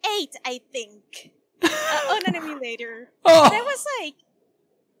 8, I think, on an emulator. Oh. And I was like,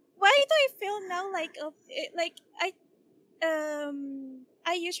 why do I feel now like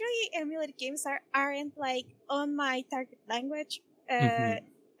I usually emulate games that aren't like on my target language. I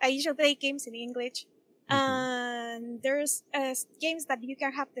usually play games in English. And there's games that you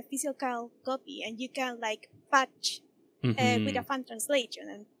can have the physical copy and you can like patch with a fan translation.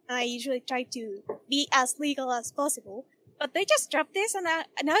 And I usually try to be as legal as possible. But they just dropped this, and now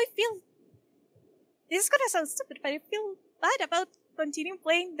I feel this is gonna sound stupid, but I feel bad about continuing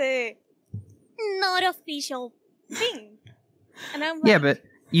playing the not official thing. And I'm like, yeah, but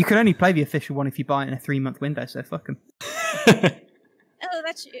you can only play the official one if you buy it in a 3-month window. So fuck them. Oh,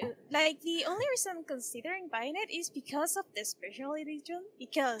 that's true. Like, the only reason I'm considering buying it is because of the special edition.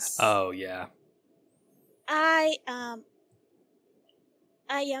 Because oh yeah, I am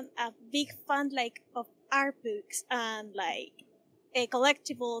a big fan like of art books and like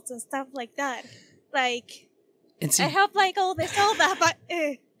collectibles and stuff like that. Like, I have like all the Zelda, but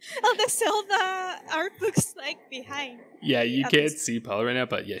all the Zelda art books like behind. Yeah, you can't see Paula right now,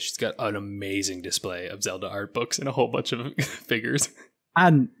 but yeah, she's got an amazing display of Zelda art books and a whole bunch of figures.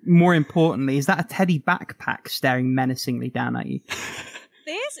 And more importantly, is that a teddy backpack staring menacingly down at you?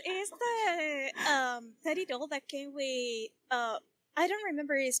 This is the teddy doll that came with I don't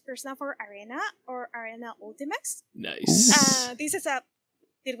remember his Persona 4 Arena or Arena Ultimax. Nice.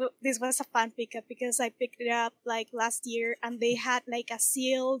 This was a fan pickup because I picked it up like last year, and they had like a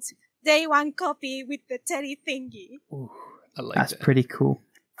sealed day one copy with the teddy thingy. Ooh, I like That's that. pretty cool.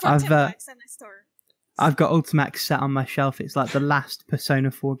 For $10 at my store. I've got Ultimax set on my shelf. It's like the last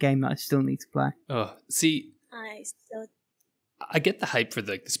Persona 4 game that I still need to play. Oh, see, I get the hype for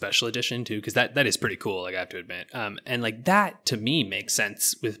the special edition too, because that is pretty cool. Like, I have to admit, and like that to me makes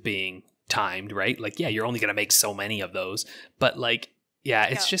sense with being timed, right? Like, yeah, you're only gonna make so many of those, but like, yeah,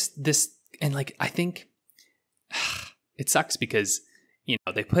 it's just this and like I think it sucks because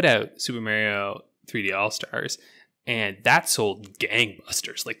they put out Super Mario 3D All Stars, and that sold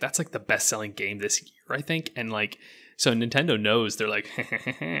gangbusters. Like that's like the best selling game this year, I think. And like so Nintendo knows, they're like,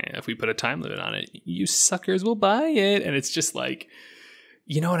 if we put a time limit on it, you suckers will buy it. And it's just like,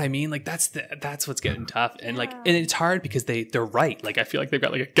 you know what I mean? Like that's what's getting tough. And like, and it's hard because they're right. Like I feel like they've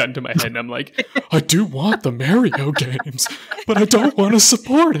got like a gun to my head, and I'm like, I do want the Mario games, but I don't want to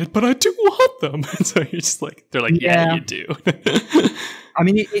support it, but I do want them. And so you're just like, they're like, yeah. You do. I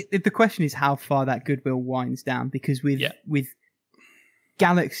mean, the question is how far that goodwill winds down, because with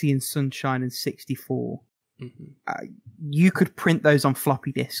Galaxy and Sunshine and 64, you could print those on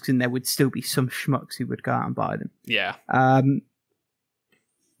floppy disks and there would still be some schmucks who would go out and buy them. Yeah.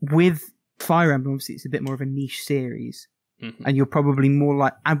 With Fire Emblem, obviously, it's a bit more of a niche series, and you're probably more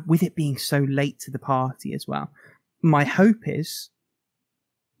like, and with it being so late to the party as well, my hope is,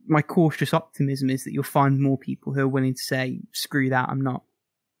 my cautious optimism is that you'll find more people who are willing to say, screw that, I'm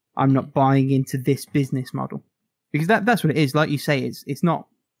not buying into this business model. Because that's what it is. Like you say, it's not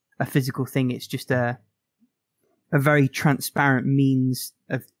a physical thing, it's just a very transparent means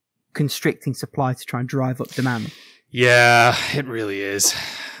of constricting supply to try and drive up demand. Yeah, it really is.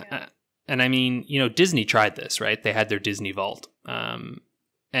 And I mean, Disney tried this, right? They had their Disney Vault.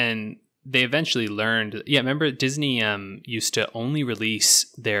 And they eventually learned, remember Disney used to only release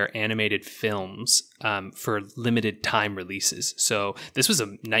their animated films for limited time releases. So this was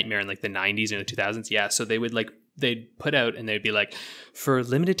a nightmare in like the 90s and the 2000s. Yeah, so they'd put out and they'd be like, for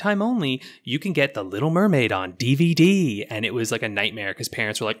limited time only, you can get The Little Mermaid on DVD. And it was like a nightmare because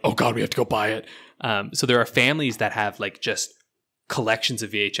parents were like, oh God, we have to go buy it. So there are families that have like just collections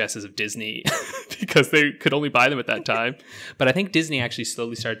of VHSs of Disney because they could only buy them at that time. But I think Disney actually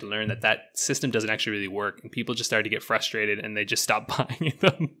slowly started to learn that system doesn't actually really work, and people just started to get frustrated and they just stopped buying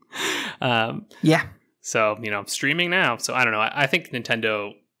them. So, streaming now. So I don't know. I think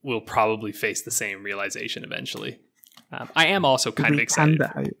Nintendo will probably face the same realization eventually. I am also kind of excited.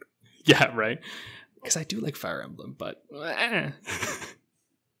 Yeah, right. Because I do like Fire Emblem, but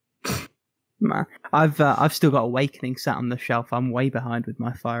I've still got Awakening sat on the shelf. I'm way behind with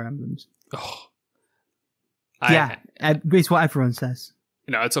my Fire Emblems. Oh, it's what everyone says.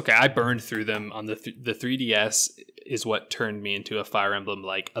 No, it's okay. I burned through them on the 3DS. Is what turned me into a Fire Emblem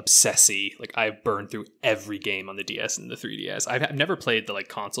like obsessee. Like I burned through every game on the DS and the 3DS. I've never played the like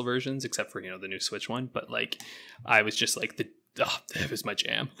console versions except for the new Switch one. But like I was just like it was my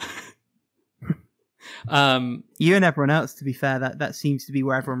jam. You and everyone else, to be fair, that seems to be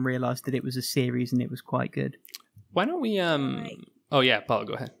where everyone realized that it was a series and it was quite good. Why don't we oh yeah, Paula,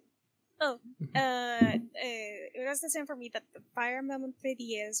 go ahead. It was the same for me, that the Fire Emblem on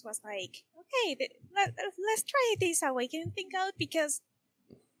 3DS was like, okay, let's try this Awakening thing out, because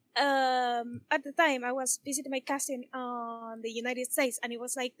at the time I was visiting my cousin on the United States, and it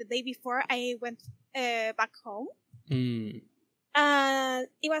was like the day before I went back home. It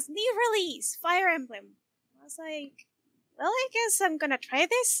was new release, Fire Emblem. I was like, well, I guess I'm gonna try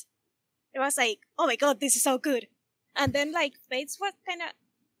this. It was like, oh my god, this is so good. And then like Fates was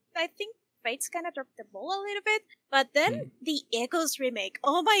I think Fates kind of dropped the ball a little bit. But then the Echoes remake.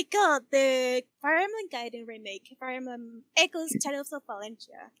 Oh my god, the Fire Emblem Gaiden remake. Fire Emblem Echoes Shadows of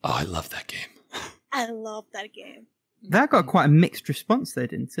Valencia. Oh, I love that game. I love that game. That got quite a mixed response though,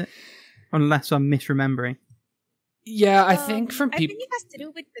 didn't it? Unless I'm misremembering. Yeah, I think from people... I think it has to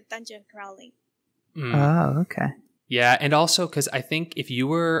do with the dungeon crawling. Oh, okay. Yeah, and also because I think if you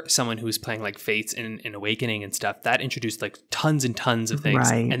were someone who was playing like Fates and Awakening and stuff, that introduced like tons and tons of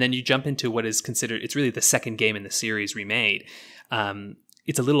things. Right. And then you jump into what is considered, it's really the second game in the series remade.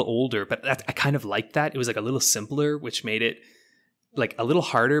 It's a little older, but I kind of liked that. It was like a little simpler, which made it like a little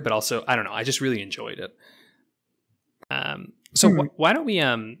harder, but also, I don't know, I just really enjoyed it. So why don't we,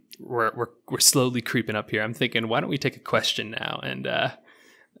 we're slowly creeping up here. I'm thinking, why don't we take a question now?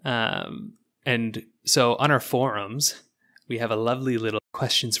 And so on our forums, we have a lovely little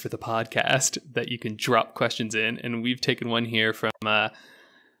questions for the podcast that you can drop questions in. And we've taken one here from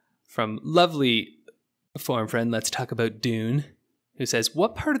lovely forum friend, Let's Talk About Dune, who says,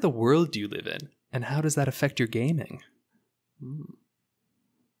 what part of the world do you live in? And how does that affect your gaming?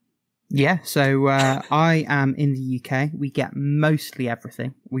 Yeah, so I am in the UK. We get mostly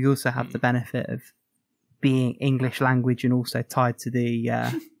everything. We also have the benefit of being English language and also tied to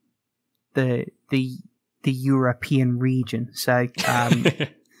the European region. So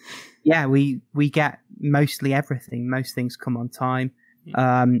yeah, we get mostly everything. Most things come on time.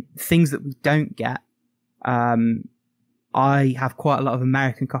 Things that we don't get, I have quite a lot of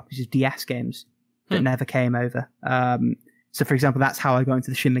American copies of DS games that never came over. So, for example, that's how I got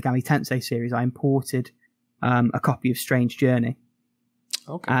into the Shin Megami Tensei series. I imported a copy of Strange Journey.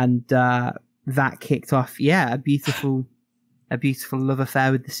 Okay. And that kicked off, a beautiful love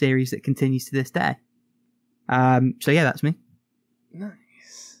affair with the series that continues to this day. So, that's me.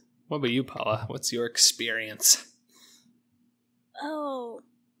 Nice. What about you, Paula? What's your experience? Oh,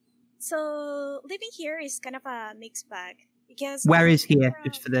 so living here is kind of a mixed bag. Because Where is here,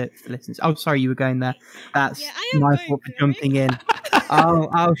 just for the listeners? Oh, sorry, you were going there. That's my fault for jumping in.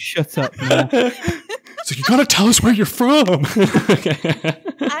 I'll shut up now. So you gotta tell us where you're from.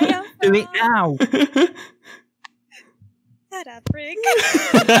 I am Do it now. Shut up, Rick.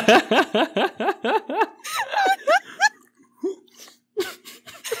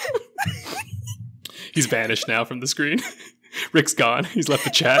 He's vanished now from the screen. Rick's gone. He's left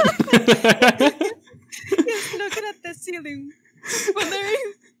the chat. He's looking at the ceiling,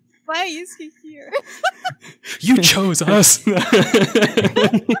 wondering why is he here. You chose us.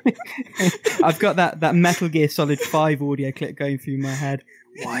 I've got that Metal Gear Solid 5 audio clip going through my head.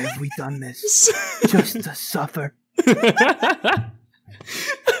 Why have we done this? Just to suffer.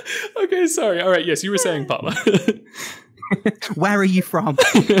 Okay, sorry. All right, yes, you were saying, Paula. Where are you from?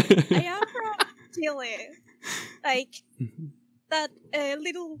 I am from Chile. Like, that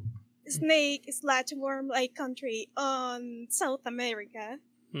little snake/worm-like country on South America.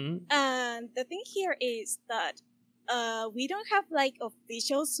 And the thing here is that we don't have like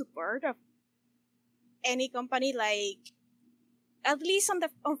official support of any company, like at least on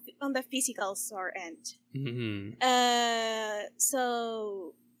the physical store end.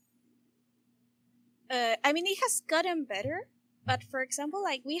 So I mean, it has gotten better, but for example,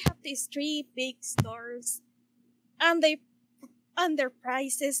 like we have these 3 big stores, and their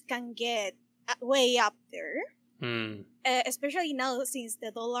prices can get way up there. Especially now, since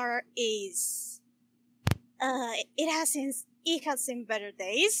the dollar is, it has seen better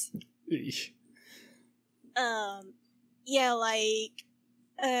days. The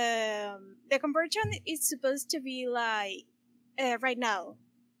conversion is supposed to be like, right now,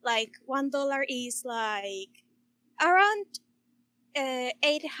 like $1 is like around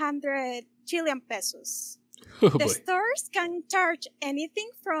 800 Chilean pesos. Oh, The boy. stores can charge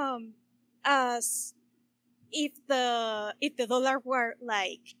anything from if the dollar were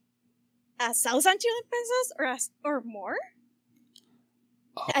like 1,000 Chilean pesos or more.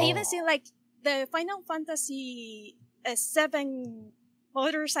 I even see like the Final Fantasy 7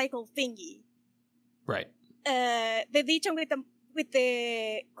 motorcycle thingy. Right. The edition with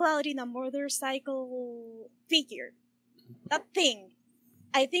the cloud in a motorcycle figure. That thing,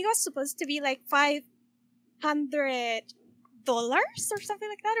 I think it was supposed to be like $500 or something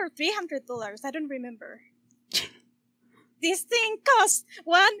like that, or $300. I don't remember. This thing costs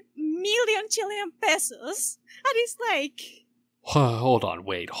 1 million Chilean pesos, and it's like, Hold on.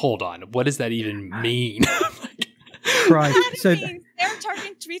 What does that even mean? Right. So means they're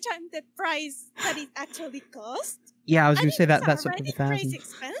charging 3 times the price that it actually costs. yeah, I was going to say that's up to already the thousand. crazy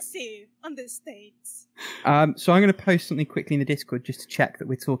expensive on the States. So I'm going to post something quickly in the Discord just to check that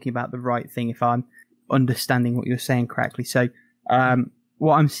we're talking about the right thing, if I'm understanding what you're saying correctly. So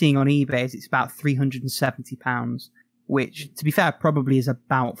what I'm seeing on eBay is it's about £370, which, to be fair, probably is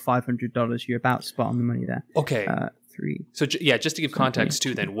about $500. You're about spot on the money there. Okay. So just to give context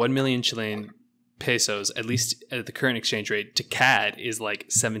too, then 1 million Chilean pesos, at least at the current exchange rate, to CAD is like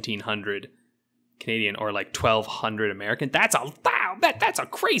 1,700 Canadian or like 1,200 American. That's a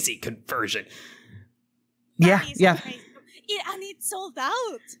crazy conversion. Yeah. Crazy. And it's sold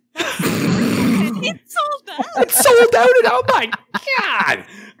out. It's sold out. It's sold out, and oh my god!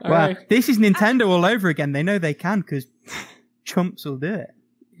 All Well, right. this is Nintendo all over again. They know they can because chumps will do it.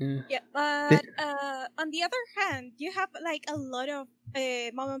 Yeah, but on the other hand, you have like a lot of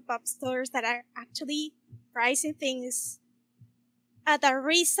mom and pop stores that are actually pricing things at a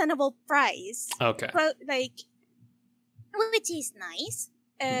reasonable price. Okay. Well, like, which is nice.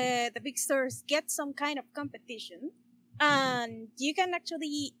 The big stores get some kind of competition, and you can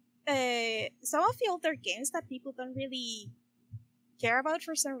actually some of the older games that people don't really care about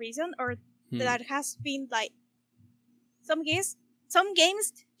for some reason, or that has been like some games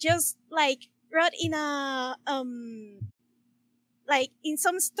just like rot in a like in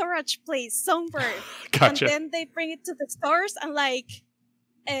some storage place somewhere. Gotcha. And then they bring it to the stores and like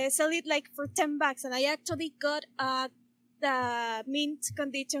sell it like for $10. And I actually got the mint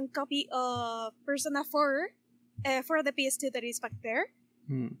condition copy of Persona 4 for the PS2 that is back there.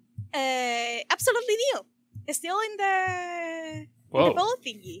 Absolutely new. It's still in the ball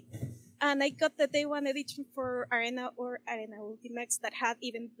thingy. And I got the day one edition for Arena or Arena Ultimates that had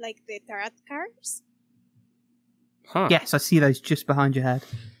even like the tarot cards. Huh. Yes, I see those just behind your head.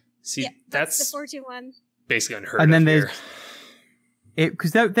 See, Yeah, that's the 41. Basically unheard And then of there's here.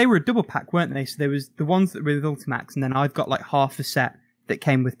 because they were a double pack, weren't they? So there was the ones that were with Ultimax, and then I've got like half a set that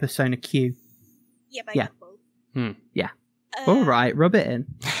came with Persona Q. Yep, I Yeah. got both. Yeah. All right, rub it in.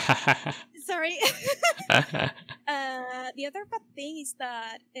 Sorry. The other bad thing is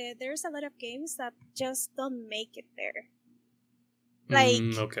that there's a lot of games that just don't make it there. Like,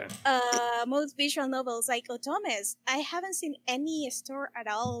 okay. most visual novels like Otomes, I haven't seen any store at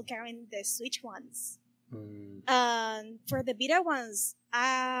all carrying the Switch ones. For the beta ones,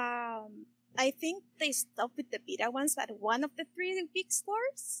 I think they stopped with the beta ones at one of the 3 big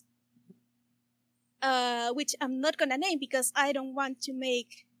stores. Which I'm not gonna name because I don't want to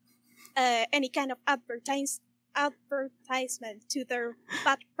make any kind of advertisement to their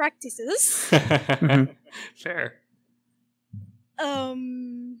bad practices. Fair.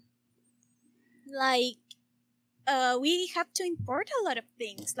 We have to import a lot of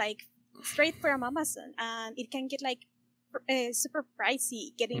things like straight from Amazon, and it can get like super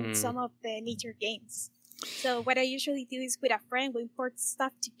pricey getting some of the major games. So what I usually do is with a friend we import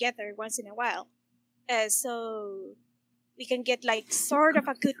stuff together once in a while, so we can get like sort of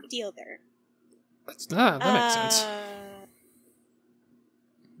a good deal there. That makes sense.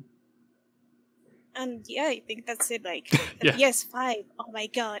 And yeah, I think that's it. Like Yeah. PS5. Oh my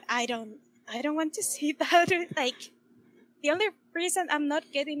god, I don't want to see that. Like the only reason I'm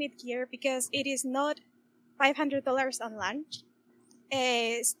not getting it here because it is not $500 on launch.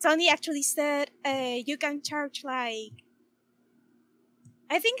 Sony actually said you can charge like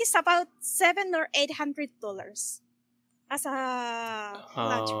I think it's about $700 or $800 as a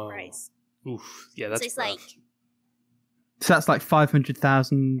launch price. Oof, yeah, that's so it's rough. like So that's like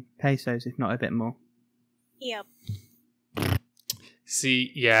 500,000 pesos, if not a bit more. yep.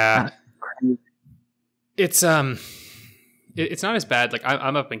 See, yeah, it's it's not as bad. Like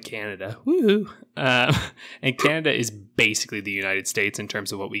I'm up in Canada, woohoo, and Canada is basically the United States in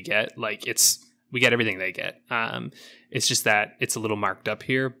terms of what we get. Like we get everything they get. It's just that it's a little marked up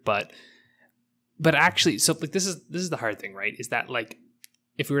here, but actually, so like this is the hard thing, right? Is that like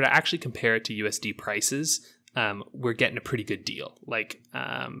if we were to actually compare it to USD prices, we're getting a pretty good deal. Like,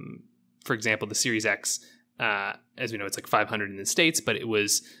 for example, the Series X, as we know, it's like $500 in the States, but it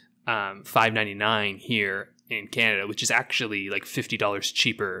was $599 here in Canada, which is actually like $50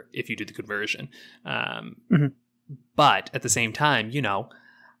 cheaper if you do the conversion. But at the same time, you know,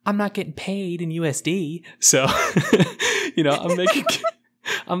 I'm not getting paid in USD, so you know,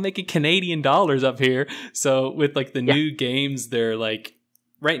 I'm making Canadian dollars up here. So with like the new games, they're like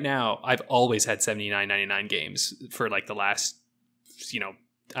right now. I've always had $79.99 games for like the last, you know,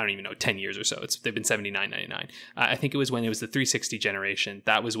 I don't even know, 10 years or so. They've been $79.99. I think it was when it was the 360 generation.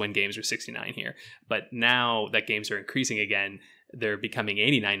 That was when games were $69 here. But now that games are increasing again, they're becoming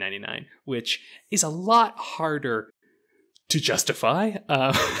 $89.99, which is a lot harder to justify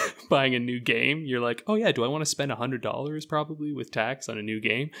buying a new game. You're like, oh yeah, do I want to spend $100 probably with tax on a new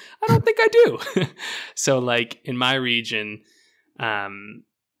game? I don't think I do. So like in my region,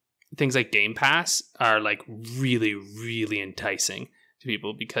 things like Game Pass are like really, really enticing to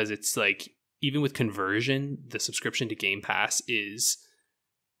people because it's like, even with conversion, the subscription to Game Pass is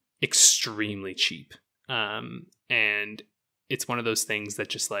extremely cheap. And it's one of those things that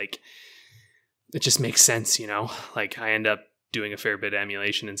just like, it just makes sense, you know? Like I end up doing a fair bit of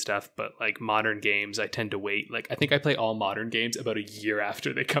emulation and stuff, but like modern games, I tend to wait. Like I think I play all modern games about a year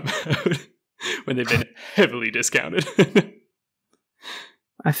after they come out when they've been heavily discounted.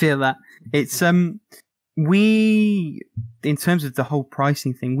 I feel that. It's we, in terms of the whole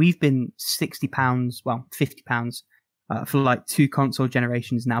pricing thing, we've been £60, well, £50 for like 2 console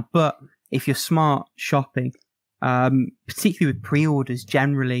generations now. But if you're smart shopping, particularly with pre-orders,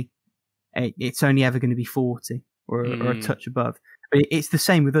 generally it's only ever going to be 40 or a touch above. But it's the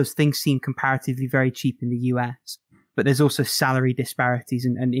same with us. Things seem comparatively very cheap in the US, but there's also salary disparities,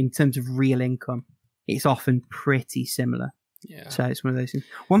 and in terms of real income, it's often pretty similar. Yeah. So it's one of those things.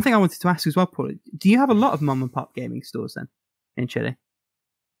 One thing I wanted to ask as well, Paul, do you have a lot of mom and pop gaming stores then in Chile?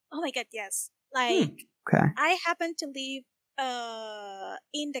 Oh my god, yes. Like Okay. I happen to live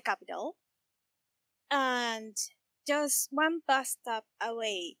in the capital, and just one bus stop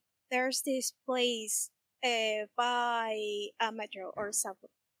away, there's this place by a metro or subway,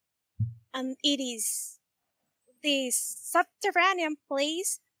 and it is this subterranean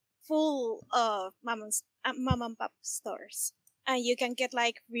place full of mom and pop stores, and you can get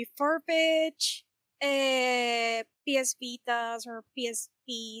like refurbished PS Vitas or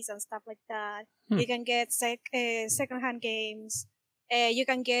PSPs and stuff like that. You can get secondhand games. You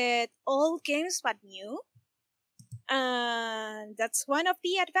can get old games but new. And that's one of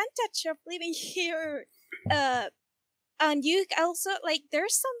the advantage of living here. And you also, like,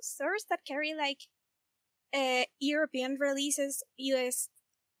 there's some stores that carry, like, European releases, US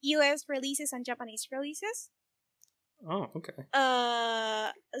releases, and Japanese releases. Oh, okay.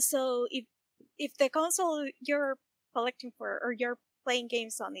 So if the console you're collecting for or you're playing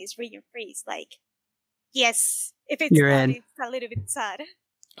games on is region free, it's like, yes. If it's not, it's a little bit sad.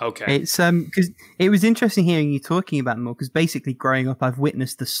 Okay. It's because it was interesting hearing you talking about them all, because basically growing up I've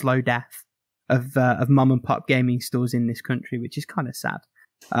witnessed the slow death of mom and pop gaming stores in this country, which is kind of sad.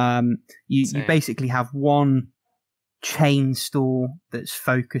 You basically have one chain store that's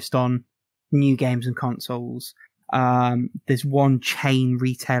focused on new games and consoles. There's one chain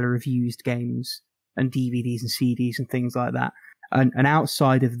retailer of used games and DVDs and CDs and things like that. And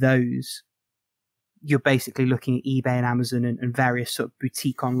outside of those, you're basically looking at eBay and Amazon and various sort of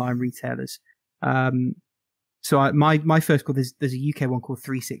boutique online retailers. So my first call, there's a UK one called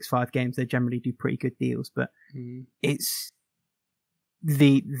 365 Games. They generally do pretty good deals, but it's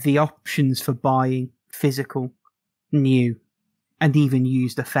the options for buying physical, new, and even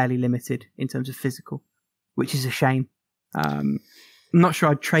used are fairly limited in terms of physical, which is a shame. I'm not sure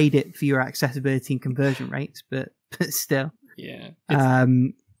I'd trade it for your accessibility and conversion rates, but still. Yeah.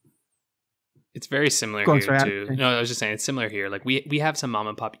 It's very similar here too. No, I was just saying it's similar here. Like we have some mom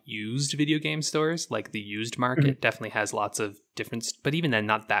and pop used video game stores. Like the used market definitely has lots of different, but even then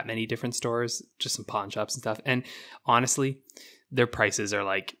not that many different stores, just some pawn shops and stuff. And honestly, their prices are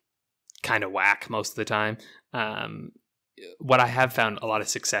like kind of whack most of the time. What I have found a lot of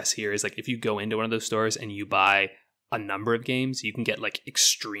success here is like if you go into one of those stores and you buy a number of games, you can get like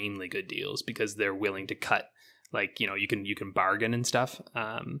extremely good deals because they're willing to cut, like, you know, you can bargain and stuff.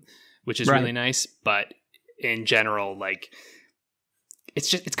 Which is really nice, but in general, like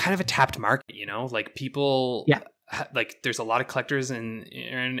it's kind of a tapped market, you know, like people, like there's a lot of collectors and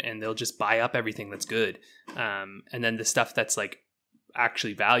they'll just buy up everything that's good. And then the stuff that's like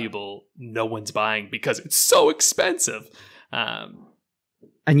actually valuable, no one's buying because it's so expensive.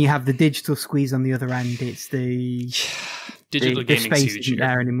 And you have the digital squeeze on the other end. It's the digital gaming space huge isn't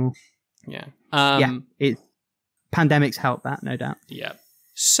there anymore. Yeah. Pandemics help that, no doubt. Yeah.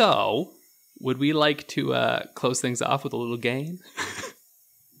 So, would we like to close things off with a little game?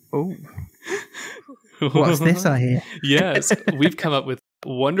 Oh. What's this I hear? Yes, we've come up with a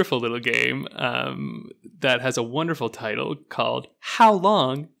wonderful little game that has a wonderful title called How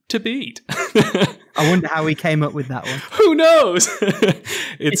Long to Beat. I wonder how we came up with that one. Who knows?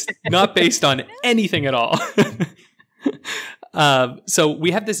 It's not based on anything at all. So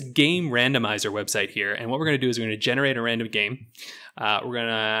we have this game randomizer website here, and what we're going to do is we're going to generate a random game. We're going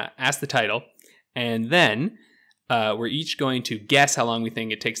to ask the title, and then we're each going to guess how long we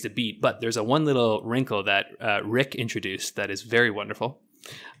think it takes to beat. But there's one little wrinkle that Rick introduced that is very wonderful.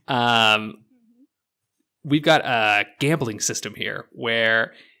 We've got a gambling system here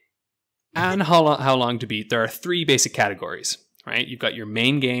where on how long to beat, there are 3 basic categories, right? You've got your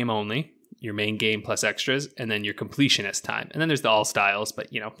main game only, your main game plus extras, and then your completionist time. And then there's the all styles,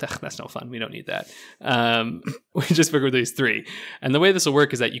 but you know, that's no fun. We don't need that. We just figured these 3. And the way this will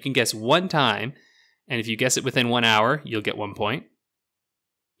work is that you can guess 1 time, and if you guess it within 1 hour, you'll get 1 point.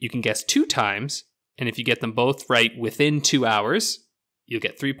 You can guess 2 times, and if you get them both right within 2 hours, you'll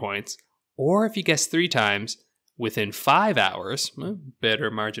get 3 points. Or if you guess 3 times within 5 hours,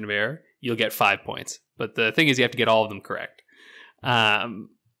 better margin of error, you'll get 5 points. But the thing is, you have to get all of them correct.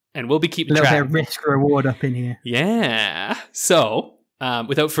 And we'll be keeping track. A little bit of risk reward up in here. Yeah. So,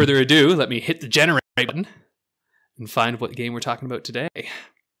 without further ado, let me hit the generate button and find what game we're talking about today.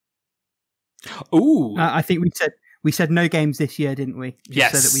 Ooh. I think we said no games this year, didn't we?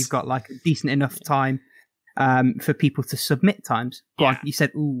 Yes. So that we've got like a decent enough time for people to submit times. Go on. You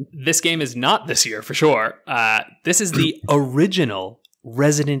said, ooh. This game is not this year for sure. This is the original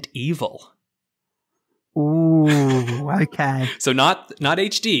Resident Evil. Ooh, okay. So not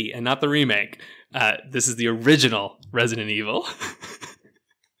HD and not the remake. This is the original Resident Evil.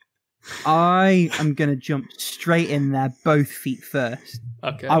 I am going to jump straight in there, both feet first.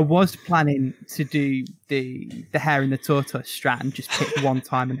 Okay. I was planning to do the hare and the tortoise strat and just pick 1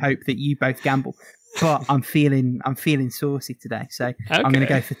 time and hope that you both gamble. But I'm feeling saucy today, so I'm going to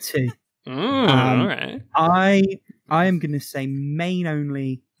go for 2. All right. I am going to say main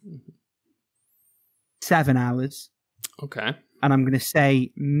only 7 hours. Okay. And I'm going to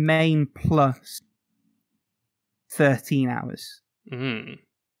say main plus 13 hours.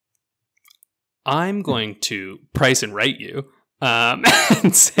 I'm going to price and right you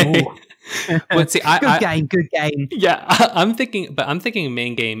and say, let's see, good game. Yeah, I'm thinking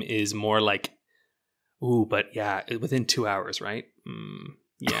main game is more like Ooh, but yeah, within 2 hours, right?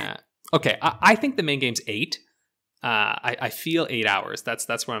 Yeah. Okay, I think the main game's 8. I feel 8 hours.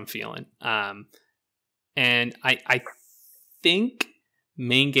 That's what I'm feeling. And I think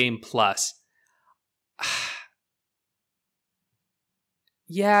main game plus.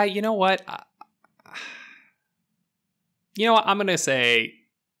 Yeah, you know what? I'm gonna say,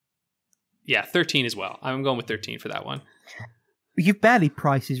 13 as well. I'm going with 13 for that one. You barely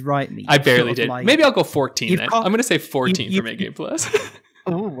prices right me. I barely did. Maybe I'll go 14 then. I'm gonna say 14 for main game plus.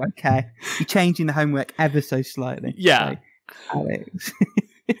 Oh, okay. You're changing the homework ever so slightly. Yeah. So, Alex. So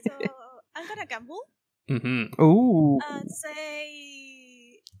I'm gonna gamble. Mm-hmm. Ooh. And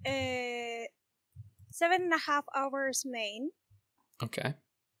say 7.5 hours main. Okay.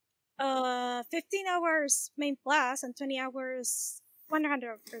 15 hours main plus and 20 hours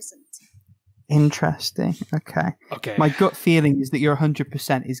 100%. Interesting. Okay. My gut feeling is that your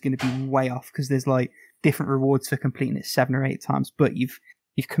 100% is going to be way off because there's like different rewards for completing it 7 or 8 times, but you've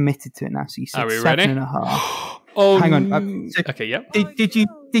committed to it now. So you said 7.5. Oh, hang on. Okay, yep. Did you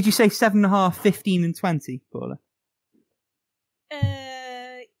say 7.5, 15, and 20, Paula?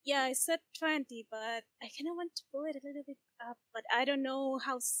 Yeah, I said 20, but I kind of want to pull it a little bit up, but I don't know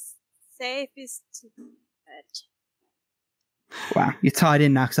how safe is to do it. Wow, you're tied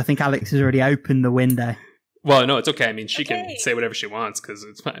in now because I think Alex has already opened the window. Well, no, it's okay. I mean, she can say whatever she wants because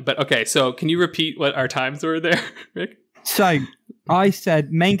it's fine. But okay, so can you repeat what our times were there, Rick? So I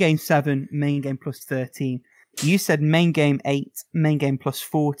said main game 7, main game plus 13. You said main game 8, main game plus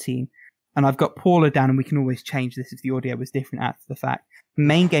 14. And I've got Paula down, and we can always change this if the audio was different after the fact.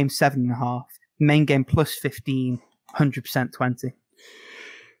 Main game 7.5, main game plus 15, 100% 20.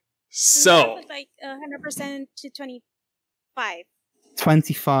 So like 100% to 25.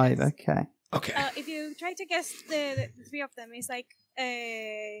 25, okay. Okay. If you try to guess the 3 of them, it's like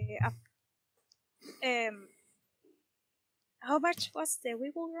how much was the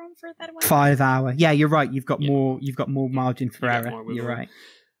wiggle room for that one? 5 hour. Yeah, you're right. You've got more margin for error. You're right.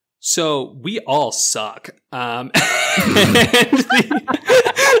 So we all suck. But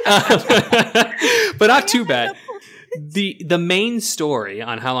not too bad. The main story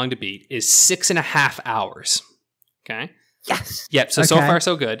on How Long to Beat is 6.5 hours. Okay. Yes. Yep. So far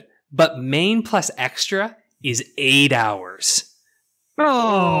so good. But main plus extra is 8 hours.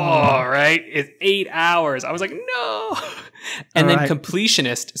 Oh, right. It's 8 hours. I was like, no. And then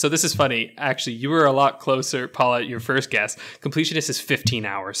Completionist. So this is funny. Actually, you were a lot closer, Paula, your first guess. Completionist is 15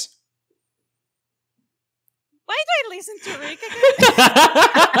 hours. Why do I listen to Rick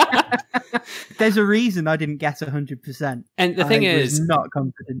again? There's a reason I didn't guess 100%. And the thing is, not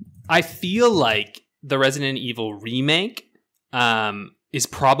confident. I feel like the Resident Evil remake is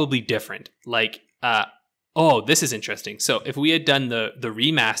probably different. Like, this is interesting. So if we had done the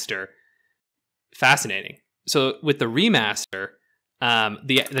remaster, fascinating. So with the remaster,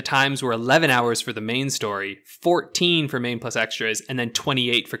 the times were 11 hours for the main story, 14 for main plus extras, and then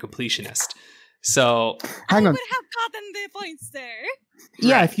 28 for Completionist. So hang on. I would have gotten the points there.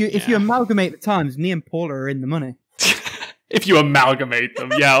 Yeah, right, if you amalgamate the times, me and Paula are in the money. If you amalgamate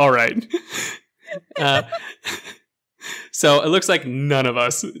them, yeah, all right. So it looks like none of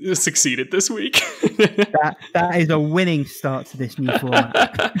us succeeded this week. that is a winning start to this new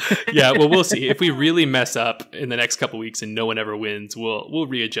format. Yeah, well, we'll see. If we really mess up in the next couple weeks and no one ever wins, we'll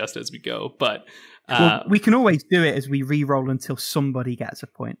readjust as we go. But we can always do it as we re-roll until somebody gets a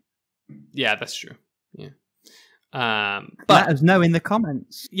point. Yeah, that's true. Yeah. But let us know in the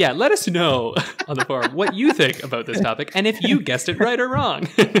comments. Yeah, let us know on the forum what you think about this topic and if you guessed it right or wrong.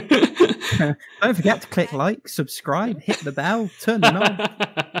 Don't forget to click like, subscribe, hit the bell, turn the knob.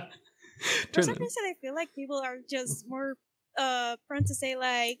 For some reason, I feel like people are just more prone to say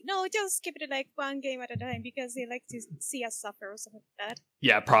like, no, just keep it like one game at a time because they like to see us suffer or something like that.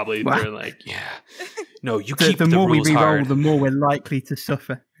 Yeah, probably. Wow. They're like, yeah, no, you keep the more rules we re-roll, hard. The more we're likely to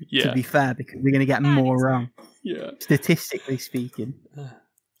suffer. Yeah. To be fair, because we're going to get more wrong. Yeah, statistically speaking.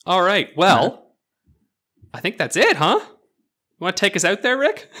 All right. Well, I think that's it, huh? You want to take us out there,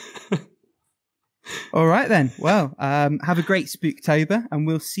 Rick? All right then. Well, have a great Spooktober, and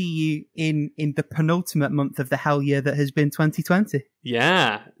we'll see you in the penultimate month of the hell year that has been 2020.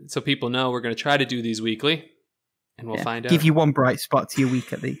 Yeah. So people know we're going to try to do these weekly, and we'll find out. Give you one bright spot to your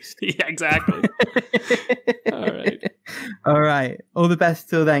week at least. Yeah, exactly. All right. All right. All the best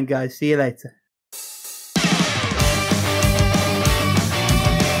till then, guys. See you later.